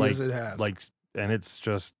 Oh, like, yes, it has. Like, and it's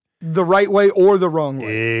just the right way or the wrong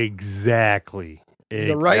way. Exactly.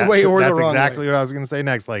 The right way or the wrong way. That's exactly what I was going to say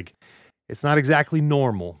next. Like, It's not exactly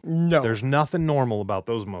normal. No. There's nothing normal about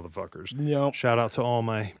those motherfuckers. No. Shout out to all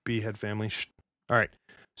my Beehead family. All right.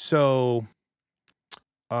 So,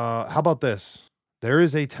 how about this? There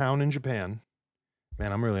is a town in Japan.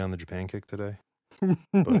 Man, I'm really on the Japan kick today.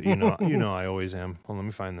 But you know I always am. Hold on, let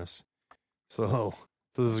me find this. So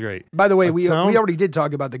this is great. By the way, we already did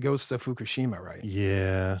talk about the ghosts of Fukushima, right?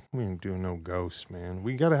 Yeah, we ain't doing no ghosts, man.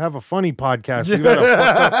 We got to have a funny podcast.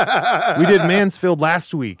 We did Mansfield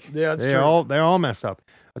last week. Yeah, that's true. They're all messed up.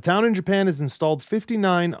 A town in Japan has installed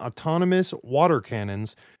 59 autonomous water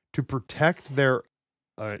cannons to protect their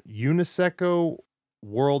UNESCO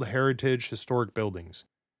World Heritage historic buildings.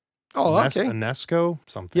 Oh, okay. UNESCO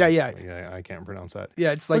something. Yeah. I can't pronounce that.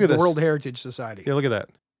 Yeah, it's like the World Heritage Society. Yeah, look at that.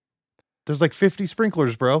 There's like 50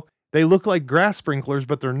 sprinklers, bro. They look like grass sprinklers,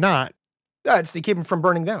 but they're not. Yeah, it's to keep them from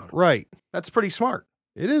burning down. Right. That's pretty smart.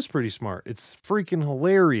 It is pretty smart. It's freaking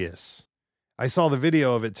hilarious. I saw the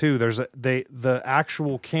video of it too. The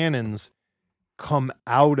actual cannons come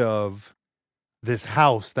out of this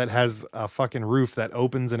house that has a fucking roof that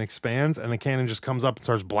opens and expands, and the cannon just comes up and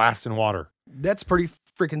starts blasting water. That's pretty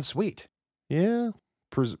freaking sweet. Yeah.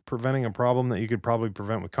 Preventing a problem that you could probably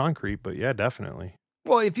prevent with concrete, but yeah, definitely.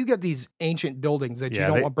 Well, if you get these ancient buildings that you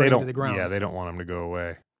don't want burning to the ground. Yeah, they don't want them to go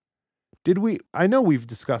away. I know we've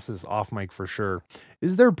discussed this off mic for sure.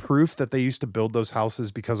 Is there proof that they used to build those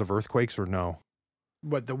houses because of earthquakes or no?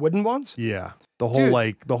 What, the wooden ones? Yeah. The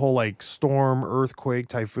whole storm, earthquake,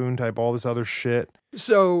 typhoon type, all this other shit.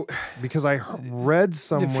 So, because I read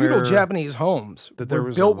somewhere the feudal Japanese homes that there were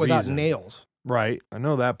was built without nails. Right. I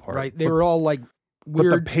know that part. Right. They were all like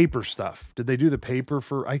weird. But the paper stuff. Did they do the paper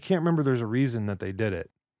for? I can't remember. There's a reason that they did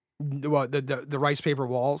it. What, the rice paper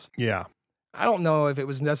walls? Yeah. I don't know if it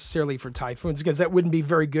was necessarily for typhoons, because that wouldn't be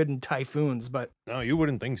very good in typhoons. But no, you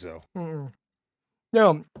wouldn't think so.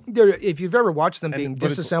 No, if you've ever watched them being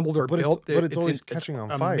disassembled or built, it's always catching on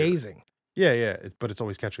fire. Amazing. Yeah, but it's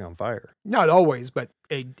always catching on fire. Not always, but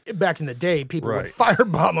back in the day, people would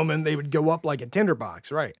firebomb them and they would go up like a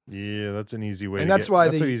tinderbox, right? Yeah, that's an easy way. And that's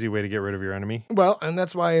an easy way to get rid of your enemy. Well, and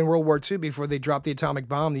that's why in World War II, before they dropped the atomic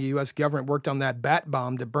bomb, the U.S. government worked on that bat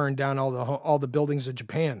bomb to burn down all the buildings of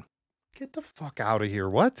Japan. Get the fuck out of here!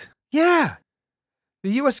 What? Yeah,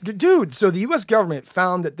 the U.S. dude. So the U.S. government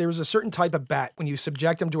found that there was a certain type of bat. When you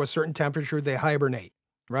subject them to a certain temperature, they hibernate,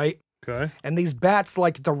 right? Okay. And these bats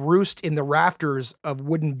like to roost in the rafters of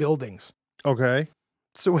wooden buildings. Okay.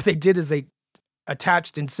 So what they did is they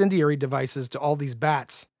attached incendiary devices to all these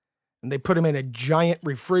bats, and they put them in a giant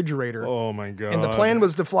refrigerator. Oh my God. And the plan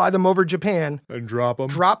was to fly them over Japan. And drop them.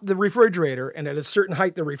 Drop the refrigerator, and at a certain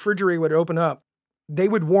height, the refrigerator would open up. They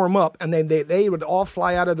would warm up, and then they would all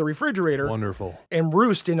fly out of the refrigerator. Wonderful. And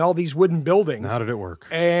roost in all these wooden buildings. And how did it work?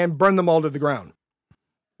 And burn them all to the ground.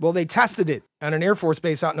 Well, they tested it at an Air Force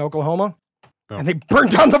base out in Oklahoma, and they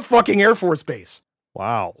burned down the fucking Air Force base.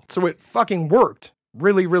 Wow. So it fucking worked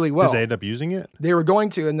really, really well. Did they end up using it? They were going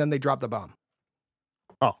to, and then they dropped the bomb.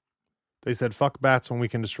 Oh. They said, fuck bats when we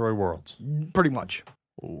can destroy worlds. Pretty much.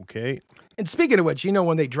 Okay. And speaking of which,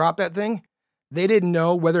 when they dropped that thing, they didn't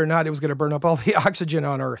know whether or not it was going to burn up all the oxygen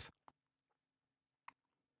on Earth.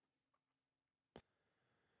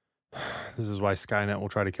 This is why Skynet will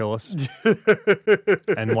try to kill us.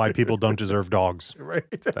 And why people don't deserve dogs. Right.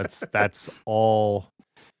 That's all.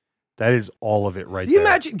 That is all of it right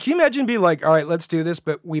there. Can you imagine be like, all right, let's do this,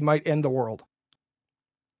 but we might end the world.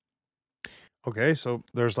 Okay, so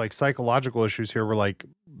there's like psychological issues here where like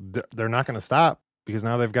they're not going to stop because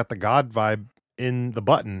now they've got the God vibe in the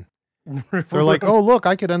button. They're like, oh, look,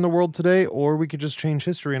 I could end the world today, or we could just change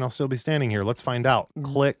history and I'll still be standing here. Let's find out.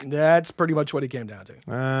 Click. That's pretty much what it came down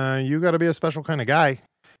to. You got to be a special kind of guy.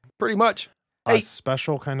 Pretty much. A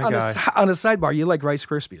special kind of guy. On a sidebar, you like Rice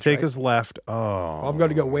Krispies, Take right? us left. Oh. Well, I'm going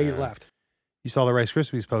to go way left. You saw the Rice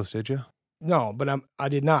Krispies post, did you? No, but I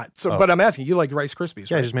did not. So, but I'm asking, you like Rice Krispies,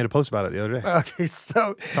 Yeah, right? I just made a post about it the other day. Okay,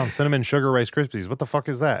 so Found cinnamon sugar Rice Krispies. What the fuck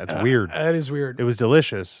is that? It's weird. That is weird. It was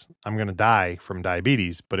delicious. I'm gonna die from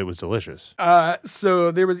diabetes, but it was delicious. So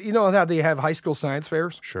there was, how they have high school science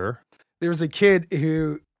fairs? Sure. There was a kid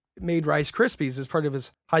who made Rice Krispies as part of his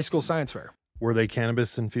high school science fair. Were they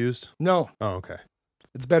cannabis infused? No. Oh, okay.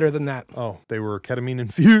 It's better than that. Oh, they were ketamine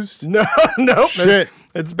infused? No. Shit.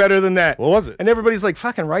 It's better than that. What was it? And everybody's like,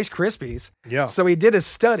 fucking Rice Krispies. Yeah. So he did a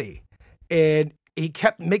study, and he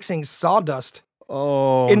kept mixing sawdust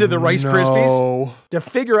into the Rice Krispies to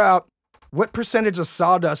figure out what percentage of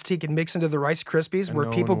sawdust he could mix into the Rice Krispies where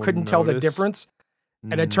people couldn't tell the difference.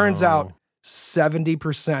 And it turns out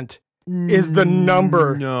 70% is the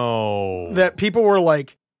number that people were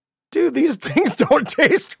like, dude, these things don't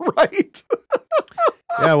taste right.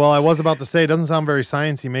 Yeah, well, I was about to say, it doesn't sound very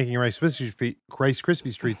sciencey making Rice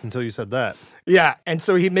Krispies treats until you said that. Yeah, and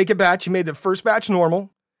so he'd make a batch. He made the first batch normal,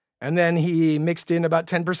 and then he mixed in about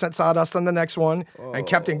 10% sawdust on the next one and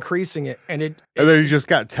kept increasing it. And then you just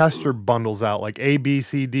got tester bundles out, like A, B,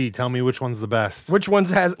 C, D. Tell me which one's the best. which one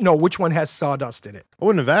has sawdust in it? I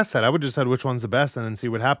wouldn't have asked that. I would just said which one's the best and then see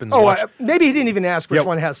what happens. Oh, maybe he didn't even ask which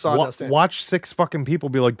one has sawdust in it. Watch 6 fucking people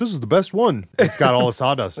be like, this is the best one. It's got all the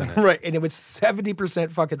sawdust in it. Right, and it was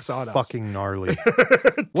 70% fucking sawdust. Fucking gnarly.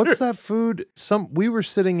 What's that food? We were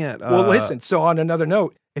sitting at... well, listen, so on another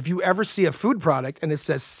note, if you ever see a food product and it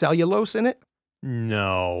says cellulose in it...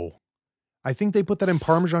 No. I think they put that in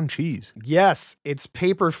Parmesan cheese. Yes, it's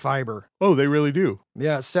paper fiber. Oh, they really do?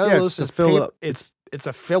 Yeah, cellulose is paper. It's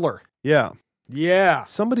a filler. Yeah. Yeah.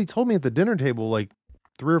 Somebody told me at the dinner table like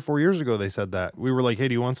 3 or 4 years ago they said that. We were like, hey,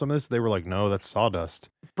 do you want some of this? They were like, no, that's sawdust.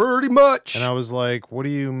 Pretty much. And I was like, what do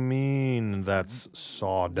you mean that's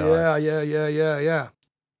sawdust? Yeah.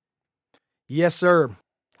 Yes, sir.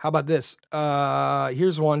 How about this?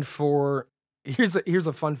 Here's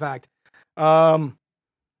a fun fact.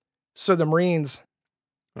 So the Marines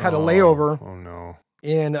had a layover. Oh no.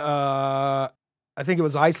 In I think it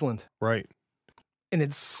was Iceland. Right. And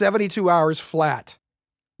it's 72 hours flat.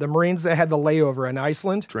 The Marines that had the layover in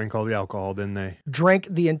Iceland drank all the alcohol, didn't they? Drank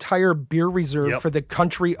the entire beer reserve for the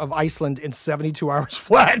country of Iceland in 72 hours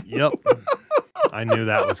flat. Yep. I knew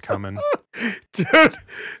that was coming. Dude,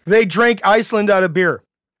 they drank Iceland out of beer.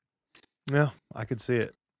 Yeah, I could see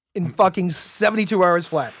it. In fucking 72 hours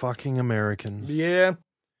flat. Fucking Americans. Yeah.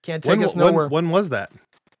 Can't take us nowhere. When was that?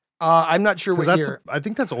 I'm not sure what year. I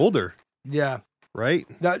think that's older. Yeah. Right?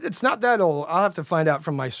 No, it's not that old. I'll have to find out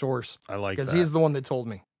from my source. I like that. Because he's the one that told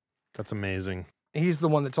me. That's amazing. He's the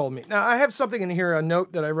one that told me. Now, I have something in here, a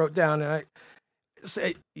note that I wrote down, and I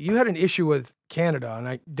say, you had an issue with Canada, and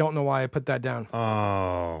I don't know why I put that down.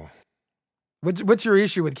 Oh. What's your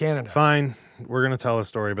issue with Canada? Fine. We're going to tell a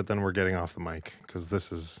story, but then we're getting off the mic because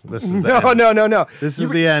this is the No. This is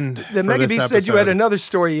the end. The Mega Beast said you had another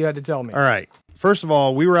story you had to tell me. All right. First of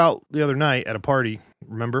all, we were out the other night at a party,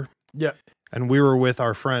 remember? Yeah. And we were with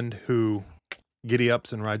our friend who giddy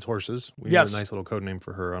ups and rides horses. We have a nice little code name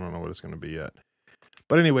for her. I don't know what it's going to be yet.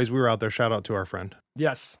 But anyways, we were out there. Shout out to our friend.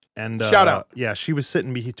 Yes. And shout out. Yeah, she was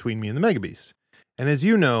sitting between me and the Mega Beast. And as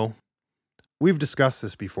you know, we've discussed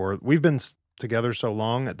this before. We've been together so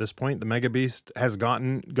long at this point. The Mega Beast has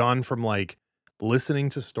gone from like listening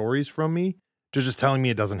to stories from me to just telling me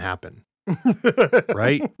it doesn't happen.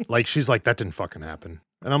 Right? Like she's like, that didn't fucking happen.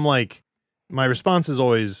 And I'm like, my response is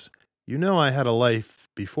always, you know, I had a life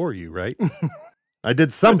before you, right? I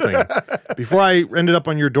did something before I ended up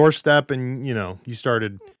on your doorstep and, you know, you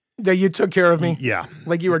started. That you took care of me? Yeah.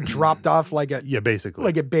 Like you were dropped off like a. Yeah, basically.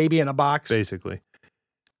 Like a baby in a box? Basically.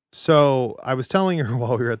 So I was telling her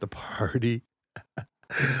while we were at the party,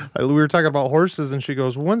 we were talking about horses and she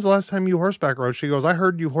goes, when's the last time you horseback rode? She goes, I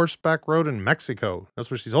heard you horseback rode in Mexico.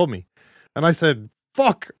 That's what she told me. And I said,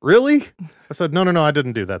 fuck, really? I said, no, I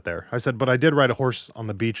didn't do that there. I said, but I did ride a horse on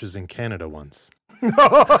the beaches in Canada once.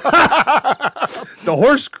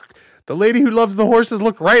 The lady who loves the horses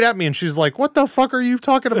looked right at me and she's like, what the fuck are you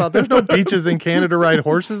talking about? There's no beaches in Canada to ride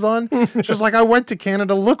horses on. She's like, I went to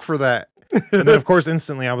Canada to look for that. And then of course,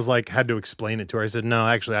 instantly I was like, had to explain it to her. I said, no,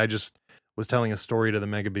 actually, I just was telling a story to the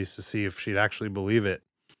Mega Beast to see if she'd actually believe it.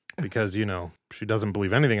 Because, you know, she doesn't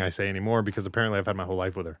believe anything I say anymore because apparently I've had my whole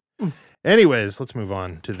life with her. Anyways, let's move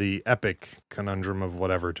on to the epic conundrum of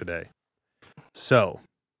whatever today. So,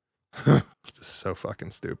 this is so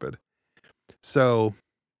fucking stupid. So,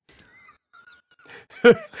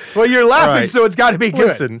 well, you're laughing, so it's got to be good.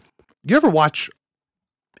 Listen, you ever watch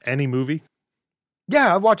any movie?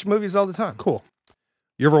 Yeah, I watch movies all the time. Cool.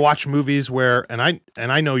 You ever watch movies where, and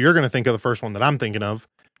I know you're going to think of the first one that I'm thinking of.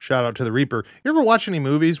 Shout out to the Reaper. You ever watch any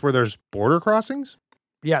movies where there's border crossings?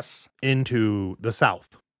 Yes. Into the South,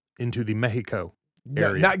 into the Mexico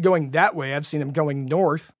area. Not going that way. I've seen them going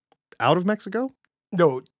north. Out of Mexico?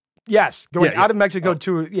 No. Yes. Going out of Mexico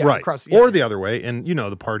to, right. across. Or the other way. And, you know,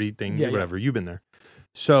 the party thing, whatever. You've been there.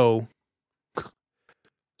 So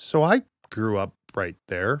I grew up right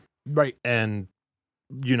there. Right. And,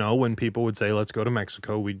 you know, when people would say, let's go to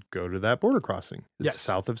Mexico, we'd go to that border crossing. It's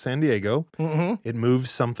south of San Diego. Mm-hmm. It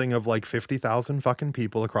moves something of like 50,000 fucking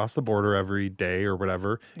people across the border every day or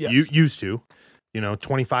whatever. Yes. You used to, you know,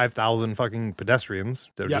 25,000 fucking pedestrians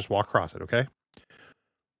that would just walk across it. Okay.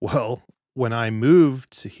 Well, when I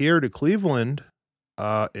moved here to Cleveland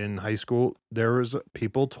in high school,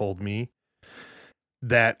 people told me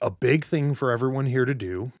that a big thing for everyone here to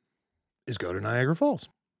do is go to Niagara Falls.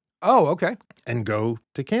 Oh, okay. And go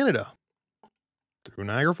to Canada. through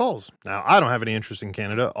Niagara Falls. Now, I don't have any interest in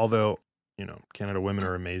Canada, although, Canada women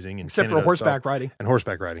are amazing. And Except Canada for horseback itself, riding. And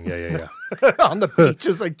horseback riding, yeah. On the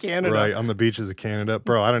beaches of Canada. Right, on the beaches of Canada.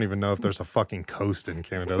 Bro, I don't even know if there's a fucking coast in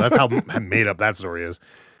Canada. That's how made up that story is.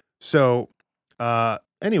 So,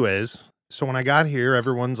 anyways, so when I got here,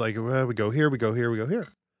 everyone's like, well, we go here, we go here, we go here.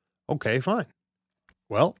 Okay, fine.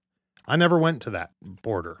 Well, I never went to that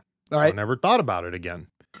border. All right. I never thought about it again.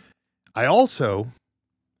 I also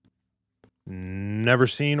never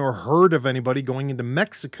seen or heard of anybody going into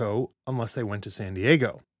Mexico unless they went to San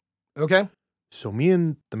Diego. Okay. So me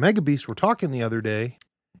and the Mega Beast were talking the other day,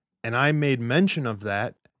 and I made mention of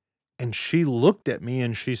that, and she looked at me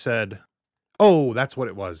and she said, oh, that's what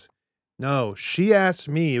it was. No, she asked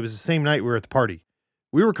me, it was the same night we were at the party.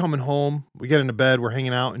 We were coming home, we get into bed, we're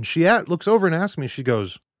hanging out, and she looks over and asks me, she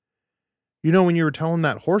goes, when you were telling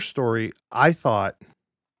that horse story, I thought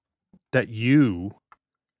that you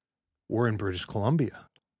were in British Columbia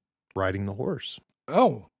riding the horse.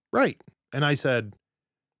 Oh. Right. And I said,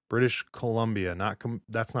 British Columbia,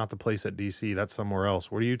 that's not the place at DC. That's somewhere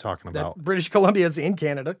else. What are you talking about? British Columbia is in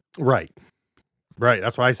Canada. Right.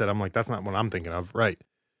 That's what I said. I'm like, that's not what I'm thinking of. Right.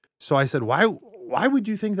 So I said, why would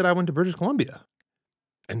you think that I went to British Columbia?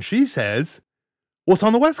 And she says, well, it's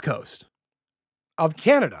on the West Coast. Of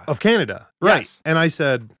Canada. Right. Yes. And I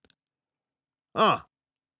said,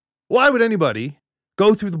 why would anybody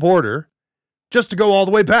go through the border just to go all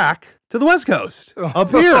the way back to the West Coast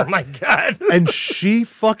up here? Oh my God. And she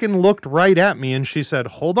fucking looked right at me and she said,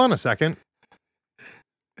 hold on a second.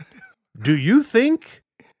 Do you think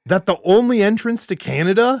that the only entrance to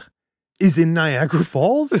Canada is in Niagara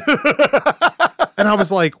Falls? And I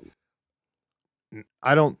was like,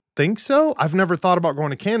 I don't think so. I've never thought about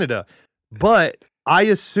going to Canada, but I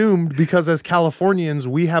assumed because as Californians,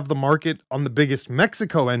 we have the market on the biggest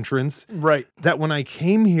Mexico entrance. Right. That when I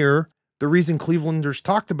came here, the reason Clevelanders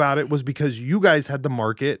talked about it was because you guys had the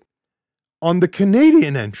market on the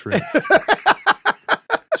Canadian entrance.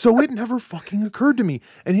 So it never fucking occurred to me.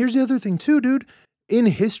 And here's the other thing too, dude. In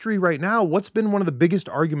history right now, what's been one of the biggest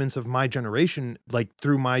arguments of my generation, like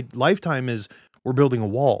through my lifetime, is we're building a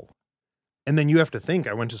wall. And then you have to think,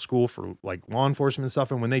 I went to school for like law enforcement and stuff.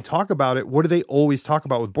 And when they talk about it, what do they always talk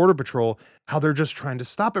about with Border Patrol? How they're just trying to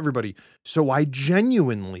stop everybody. So I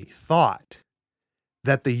genuinely thought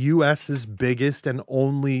that the U.S.'s biggest and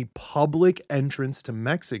only public entrance to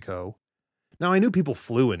Mexico. Now, I knew people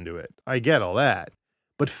flew into it. I get all that.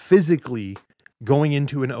 But physically going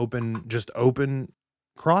into an open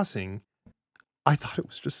crossing, I thought it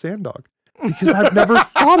was just Sandog. Because I've never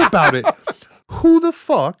thought about it. Who the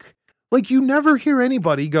fuck? Like, you never hear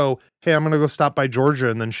anybody go, hey, I'm going to go stop by Georgia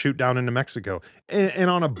and then shoot down into Mexico. And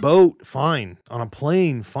on a boat, fine. On a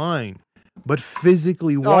plane, fine. But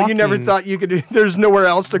physically walking. Oh, you never thought you could, there's nowhere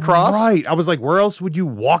else to cross? Right. I was like, where else would you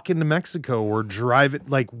walk into Mexico or drive it?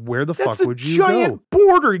 Like, where the fuck would you go? That's a giant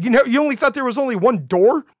border. You only thought there was only one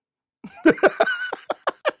door?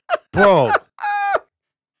 Bro.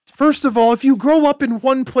 First of all, if you grow up in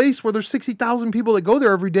one place where there's 60,000 people that go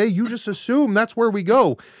there every day, you just assume that's where we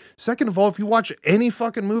go. Second of all, if you watch any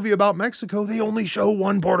fucking movie about Mexico, they only show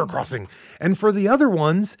one border crossing. And for the other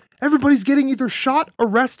ones, everybody's getting either shot,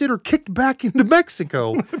 arrested, or kicked back into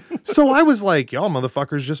Mexico. So I was like, y'all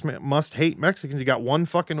motherfuckers just must hate Mexicans. You got one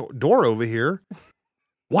fucking door over here.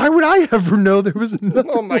 Why would I ever know there was another?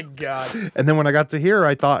 Oh my God. And then when I got to here,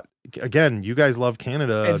 I thought, again, you guys love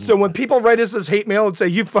Canada. And so when people write us this hate mail and say,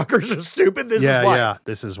 you fuckers are stupid, this is why. Yeah,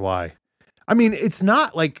 this is why. I mean, it's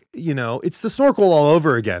not like, it's the snorkel all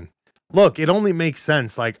over again. Look, it only makes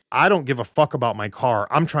sense. Like, I don't give a fuck about my car.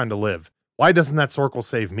 I'm trying to live. Why doesn't that snorkel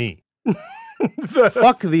save me?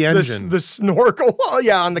 Fuck the engine. The snorkel? Oh,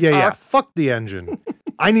 yeah, on the car. Yeah, fuck the engine.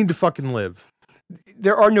 I need to fucking live.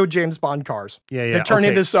 There are no James Bond cars. Yeah. That turn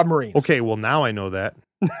into submarines. Okay, well, now I know that.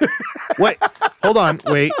 Wait, hold on.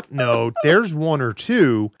 Wait, no, there's one or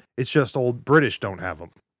two. It's just old British don't have them.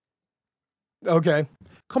 Okay.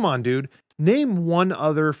 Come on, dude. Name one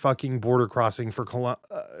other fucking border crossing for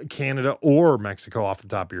Canada or Mexico off the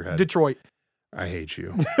top of your head. Detroit. I hate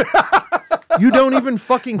you. You don't even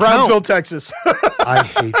fucking Brownsville, count. Texas. I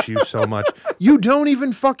hate you so much. You don't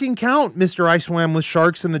even fucking count, Mr. I swam with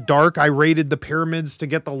sharks in the dark. I raided the pyramids to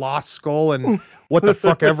get the lost skull and what the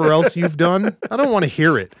fuck ever else you've done. I don't want to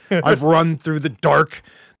hear it. I've run through the dark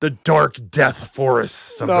death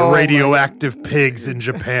forests of the radioactive pigs in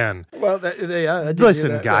Japan. Well,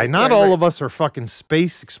 listen, guy, not all of us are fucking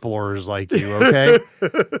space explorers like you, okay?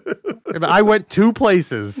 And I went 2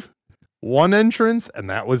 places, 1 entrance, and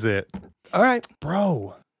that was it. All right.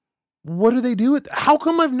 Bro, what do they do with how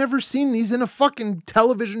come I've never seen these in a fucking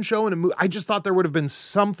television show in a movie? I just thought there would have been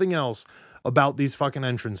something else, about these fucking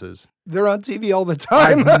entrances. They're on TV all the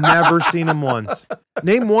time. I've never seen them once.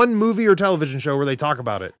 Name one movie or television show where they talk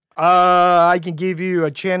about it. I can give you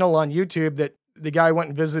a channel on YouTube that the guy went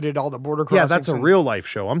and visited all the border crossings. Yeah, that's a real life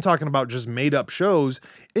show. I'm talking about just made up shows,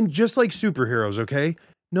 and just like superheroes, okay?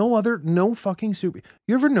 No fucking super.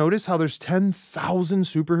 You ever notice how there's 10,000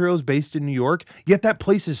 superheroes based in New York, yet that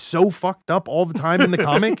place is so fucked up all the time in the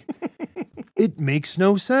comic? It makes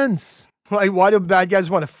no sense. Like, why do bad guys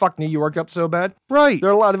want to fuck New York up so bad? Right. There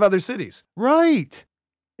are a lot of other cities. Right.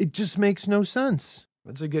 It just makes no sense.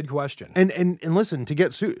 That's a good question. And listen, to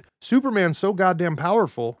get Superman so goddamn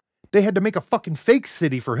powerful, they had to make a fucking fake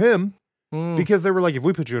city for him. Because they were like, if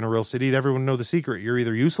we put you in a real city, everyone know the secret. You're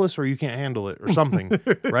either useless or you can't handle it or something,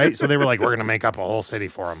 right? So they were like, we're going to make up a whole city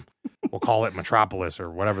for him. We'll call it Metropolis or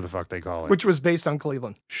whatever the fuck they call it. Which was based on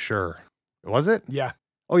Cleveland. Sure. Was it? Yeah.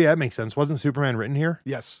 Oh, yeah, it makes sense. Wasn't Superman written here?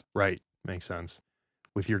 Yes. Right. Makes sense.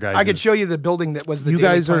 With your guys. I could show you the building that was the you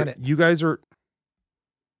Daily guys Planet. You guys are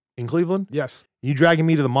in Cleveland? Yes. You dragging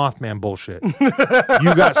me to the Mothman bullshit.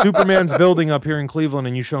 You got Superman's building up here in Cleveland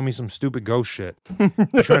and you show me some stupid ghost shit.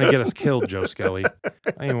 You're trying to get us killed, Joe Skelly.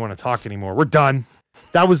 I don't even want to talk anymore. We're done.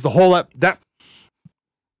 That was the whole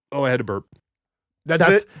Oh, I had to burp. That's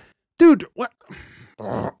it? Dude, what?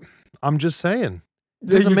 I'm just saying. It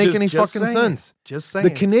doesn't make any fucking sense. Just saying. The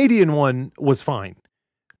Canadian one was fine.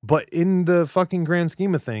 But in the fucking grand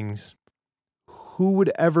scheme of things, who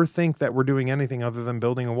would ever think that we're doing anything other than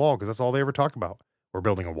building a wall? Because that's all they ever talk about. We're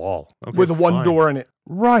building a wall. Okay, with one fine. door in it.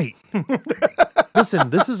 Right. Listen,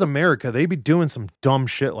 this is America. They be doing some dumb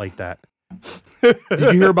shit like that. Did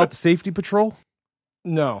you hear about the safety patrol?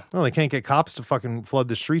 No. Well, they can't get cops to fucking flood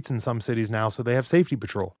the streets in some cities now, so they have safety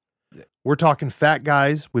patrol. Yeah. We're talking fat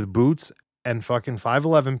guys with boots and fucking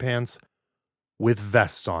 5'11" pants with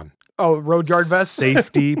vests on. Oh, road guard vests?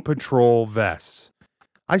 Safety patrol vests.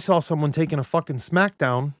 I saw someone taking a fucking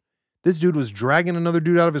smackdown. This dude was dragging another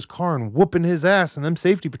dude out of his car and whooping his ass, and them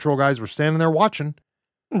safety patrol guys were standing there watching.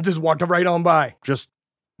 Just walked right on by.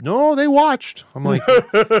 No, they watched. I'm like,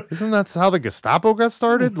 isn't that how the Gestapo got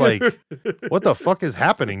started? Like, what the fuck is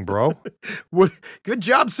happening, bro? Good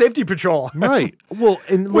job, safety patrol. Right. Well,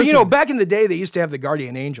 and well, you know, back in the day, they used to have the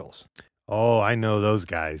guardian angels. Oh, I know those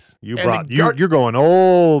guys. And You're going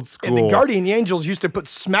old school. And the guardian angels used to put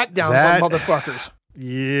smackdowns on motherfuckers.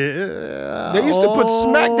 Yeah. They used to put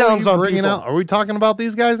smackdowns on people. Are we talking about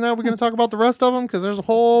these guys now? We're going to talk about the rest of them? Because there's a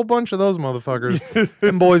whole bunch of those motherfuckers.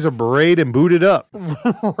 Them boys are berated and booted up.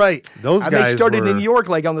 Right. Those guys they started in New York,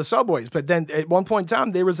 like on the subways. But then at one point in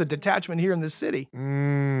time, there was a detachment here in the city.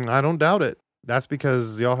 I don't doubt it. That's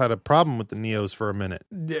because y'all had a problem with the Neos for a minute.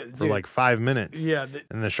 For like 5 minutes. Yeah.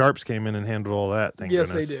 And the Sharps came in and handled all that. Thank goodness.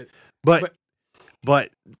 Yes, they did.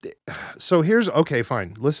 But so here's okay,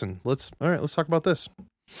 fine. Listen, let's talk about this.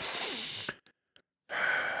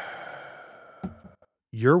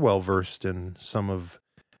 You're well versed in some of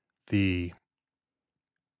the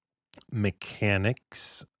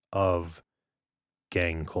mechanics of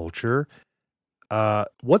gang culture.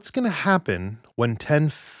 What's going to happen when 10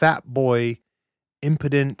 fat boy,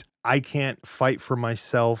 impotent, I can't fight for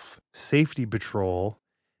myself safety patrol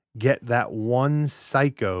get that one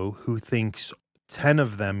psycho who thinks 10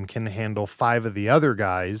 of them can handle 5 of the other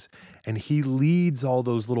guys, and he leads all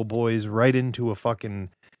those little boys right into a fucking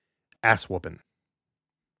ass whooping?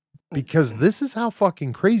 Because this is how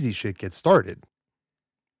fucking crazy shit gets started.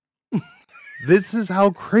 This is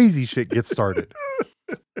how crazy shit gets started.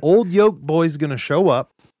 Old yoke boy's gonna show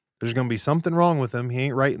up. There's gonna be something wrong with him. He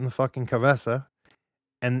ain't right in the fucking cabeza.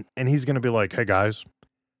 And he's gonna be like, hey guys,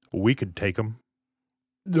 we could take him.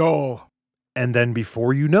 No. And then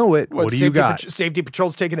before you know it, what do you got? Safety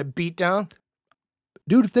patrol's taking a beat down?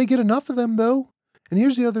 Dude, if they get enough of them, though. And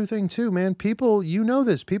here's the other thing, too, man. People, you know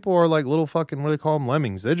this. People are like little fucking, what do they call them?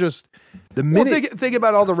 Lemmings. They're just, the minute... Well, think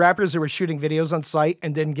about all the rappers that were shooting videos on site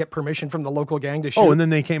and didn't get permission from the local gang to shoot. Oh, and then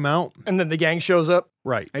they came out? And then the gang shows up.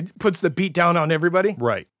 Right. And puts the beat down on everybody.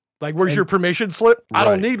 Right. Like, where's your permission slip? Right. I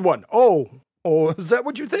don't need one. Oh, is that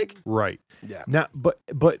what you think? Right. Yeah. Now, but,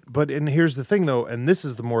 and here's the thing, though, and this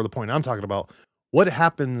is the more the point I'm talking about. What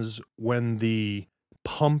happens when the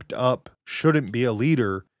pumped up shouldn't be a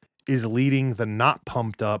leader is leading the not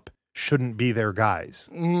pumped up shouldn't be their guys?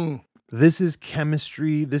 This is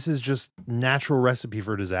chemistry. This is just natural recipe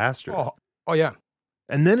for disaster. Oh yeah.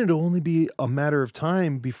 And then it'll only be a matter of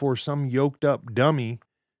time before some yoked up dummy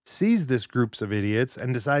sees this groups of idiots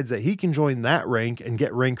and decides that he can join that rank and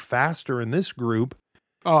get rank faster in this group.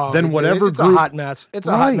 Then whatever it's a hot mess. It's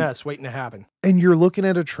a hot mess waiting to happen. And you're looking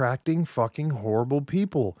at attracting fucking horrible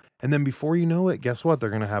people. And then before you know it, guess what?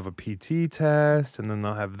 They're going to have a PT test, and then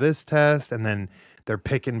they'll have this test, and then They're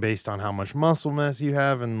picking based on how much muscle mass you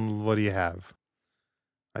have, and what do you have?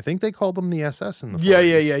 I think they called them the SS in the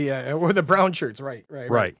 40s. Yeah. Or the brown shirts, right.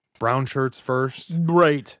 Brown shirts first,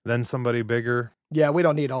 Right. then somebody bigger. Yeah, we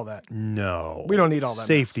don't need all that. No. We don't need all that.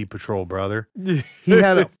 Safety patrol, brother. He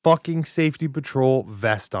had a fucking safety patrol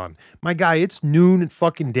vest on. My guy, it's noon at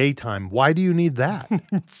fucking daytime. Why do you need that?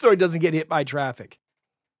 So he doesn't get hit by traffic.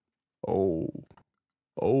 Oh.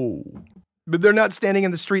 But they're not standing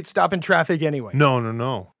in the street stopping traffic anyway.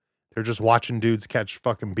 No. They're just watching dudes catch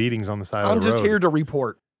fucking beatings on the side of the road. I'm just here to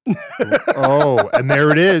report. Oh, and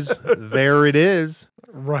there it is. There it is.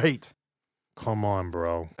 Right. Come on,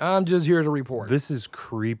 bro. I'm just here to report. This is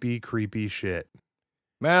creepy shit.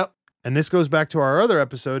 Well, and this goes back to our other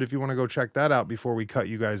episode. If you want to go check that out before we cut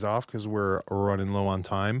you guys off, because we're running low on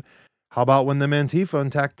time. How about when them Antifa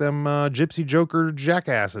attacked them Gypsy Joker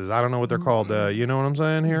jackasses? I don't know what they're called. You know what I'm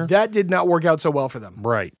saying here? That did not work out so well for them.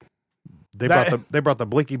 Right. They brought the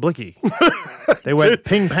blicky. They went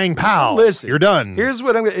ping pang pow. Listen, you're done. Here's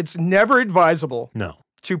what it's never advisable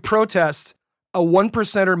to protest a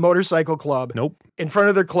 1%er motorcycle club in front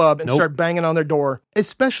of their club and start banging on their door.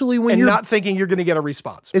 Especially when you're not thinking you're going to get a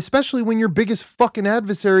response. Especially when your biggest fucking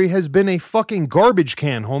adversary has been a fucking garbage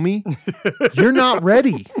can, homie. You're not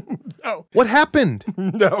ready. No. What happened?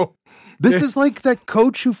 No. This is like that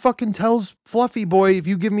coach who fucking tells Fluffy Boy, if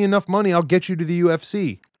you give me enough money, I'll get you to the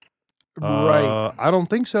UFC. Right. I don't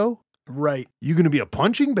think so. Right. You going to be a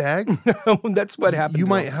punching bag? That's what happened. You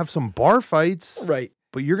might have some bar fights. Right.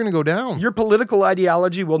 But you're going to go down. Your political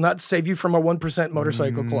ideology will not save you from a 1%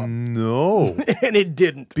 motorcycle club. No. And it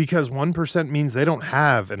didn't. Because 1% means they don't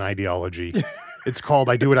have an ideology. It's called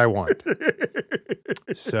I do what I want.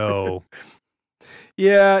 So.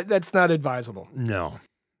 Yeah, that's not advisable. No.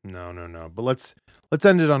 But let's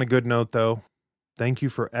end it on a good note, though. Thank you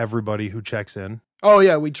for everybody who checks in. Oh,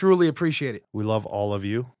 yeah, we truly appreciate it. We love all of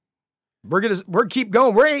you. We're keep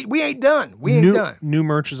going. We ain't done. We ain't done. New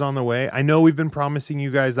merch is on the way. I know we've been promising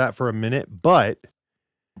you guys that for a minute, but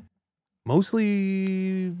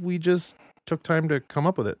mostly we just took time to come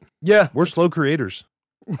up with it. Yeah. We're slow creators.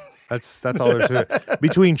 That's all there's to it.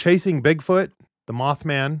 Between chasing Bigfoot, the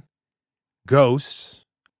Mothman, ghosts,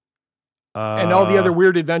 and all the other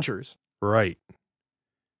weird adventures. Right.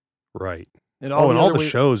 And all the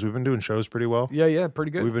shows. We've been doing shows pretty well. Yeah,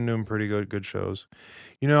 pretty good. We've been doing pretty good shows.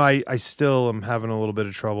 You know, I still am having a little bit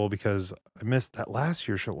of trouble because I missed that last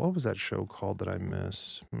year's show. What was that show called that I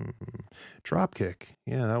missed? Dropkick.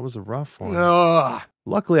 Yeah, that was a rough one.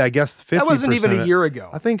 Luckily, I guess 50%. That wasn't even a year ago.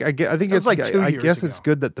 I think it's like 2 years I guess ago. it's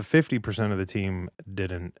good that the 50% of the team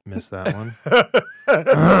didn't miss that one.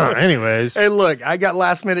 Anyways. Hey, look, I got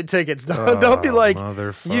last minute tickets. Don't be like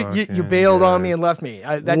you bailed on me and left me.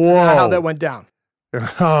 That's not how that went down.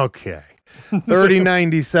 Okay.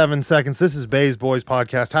 97 seconds. This is Bays Boys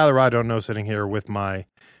Podcast. Tyler I Don't Know sitting here with my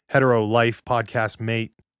hetero life podcast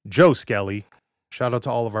mate, Joe Skelly. Shout out to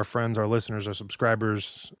all of our friends, our listeners, our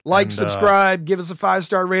subscribers. Subscribe, give us a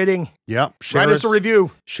 5-star rating. Yep. Write us a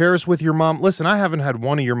review. Share us with your mom. Listen, I haven't had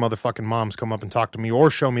one of your motherfucking moms come up and talk to me or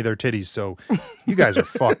show me their titties, so you guys are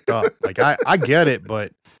fucked up. Like, I get it,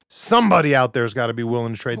 but somebody out there's got to be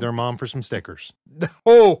willing to trade their mom for some stickers.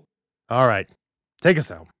 Oh. All right. Take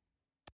us out.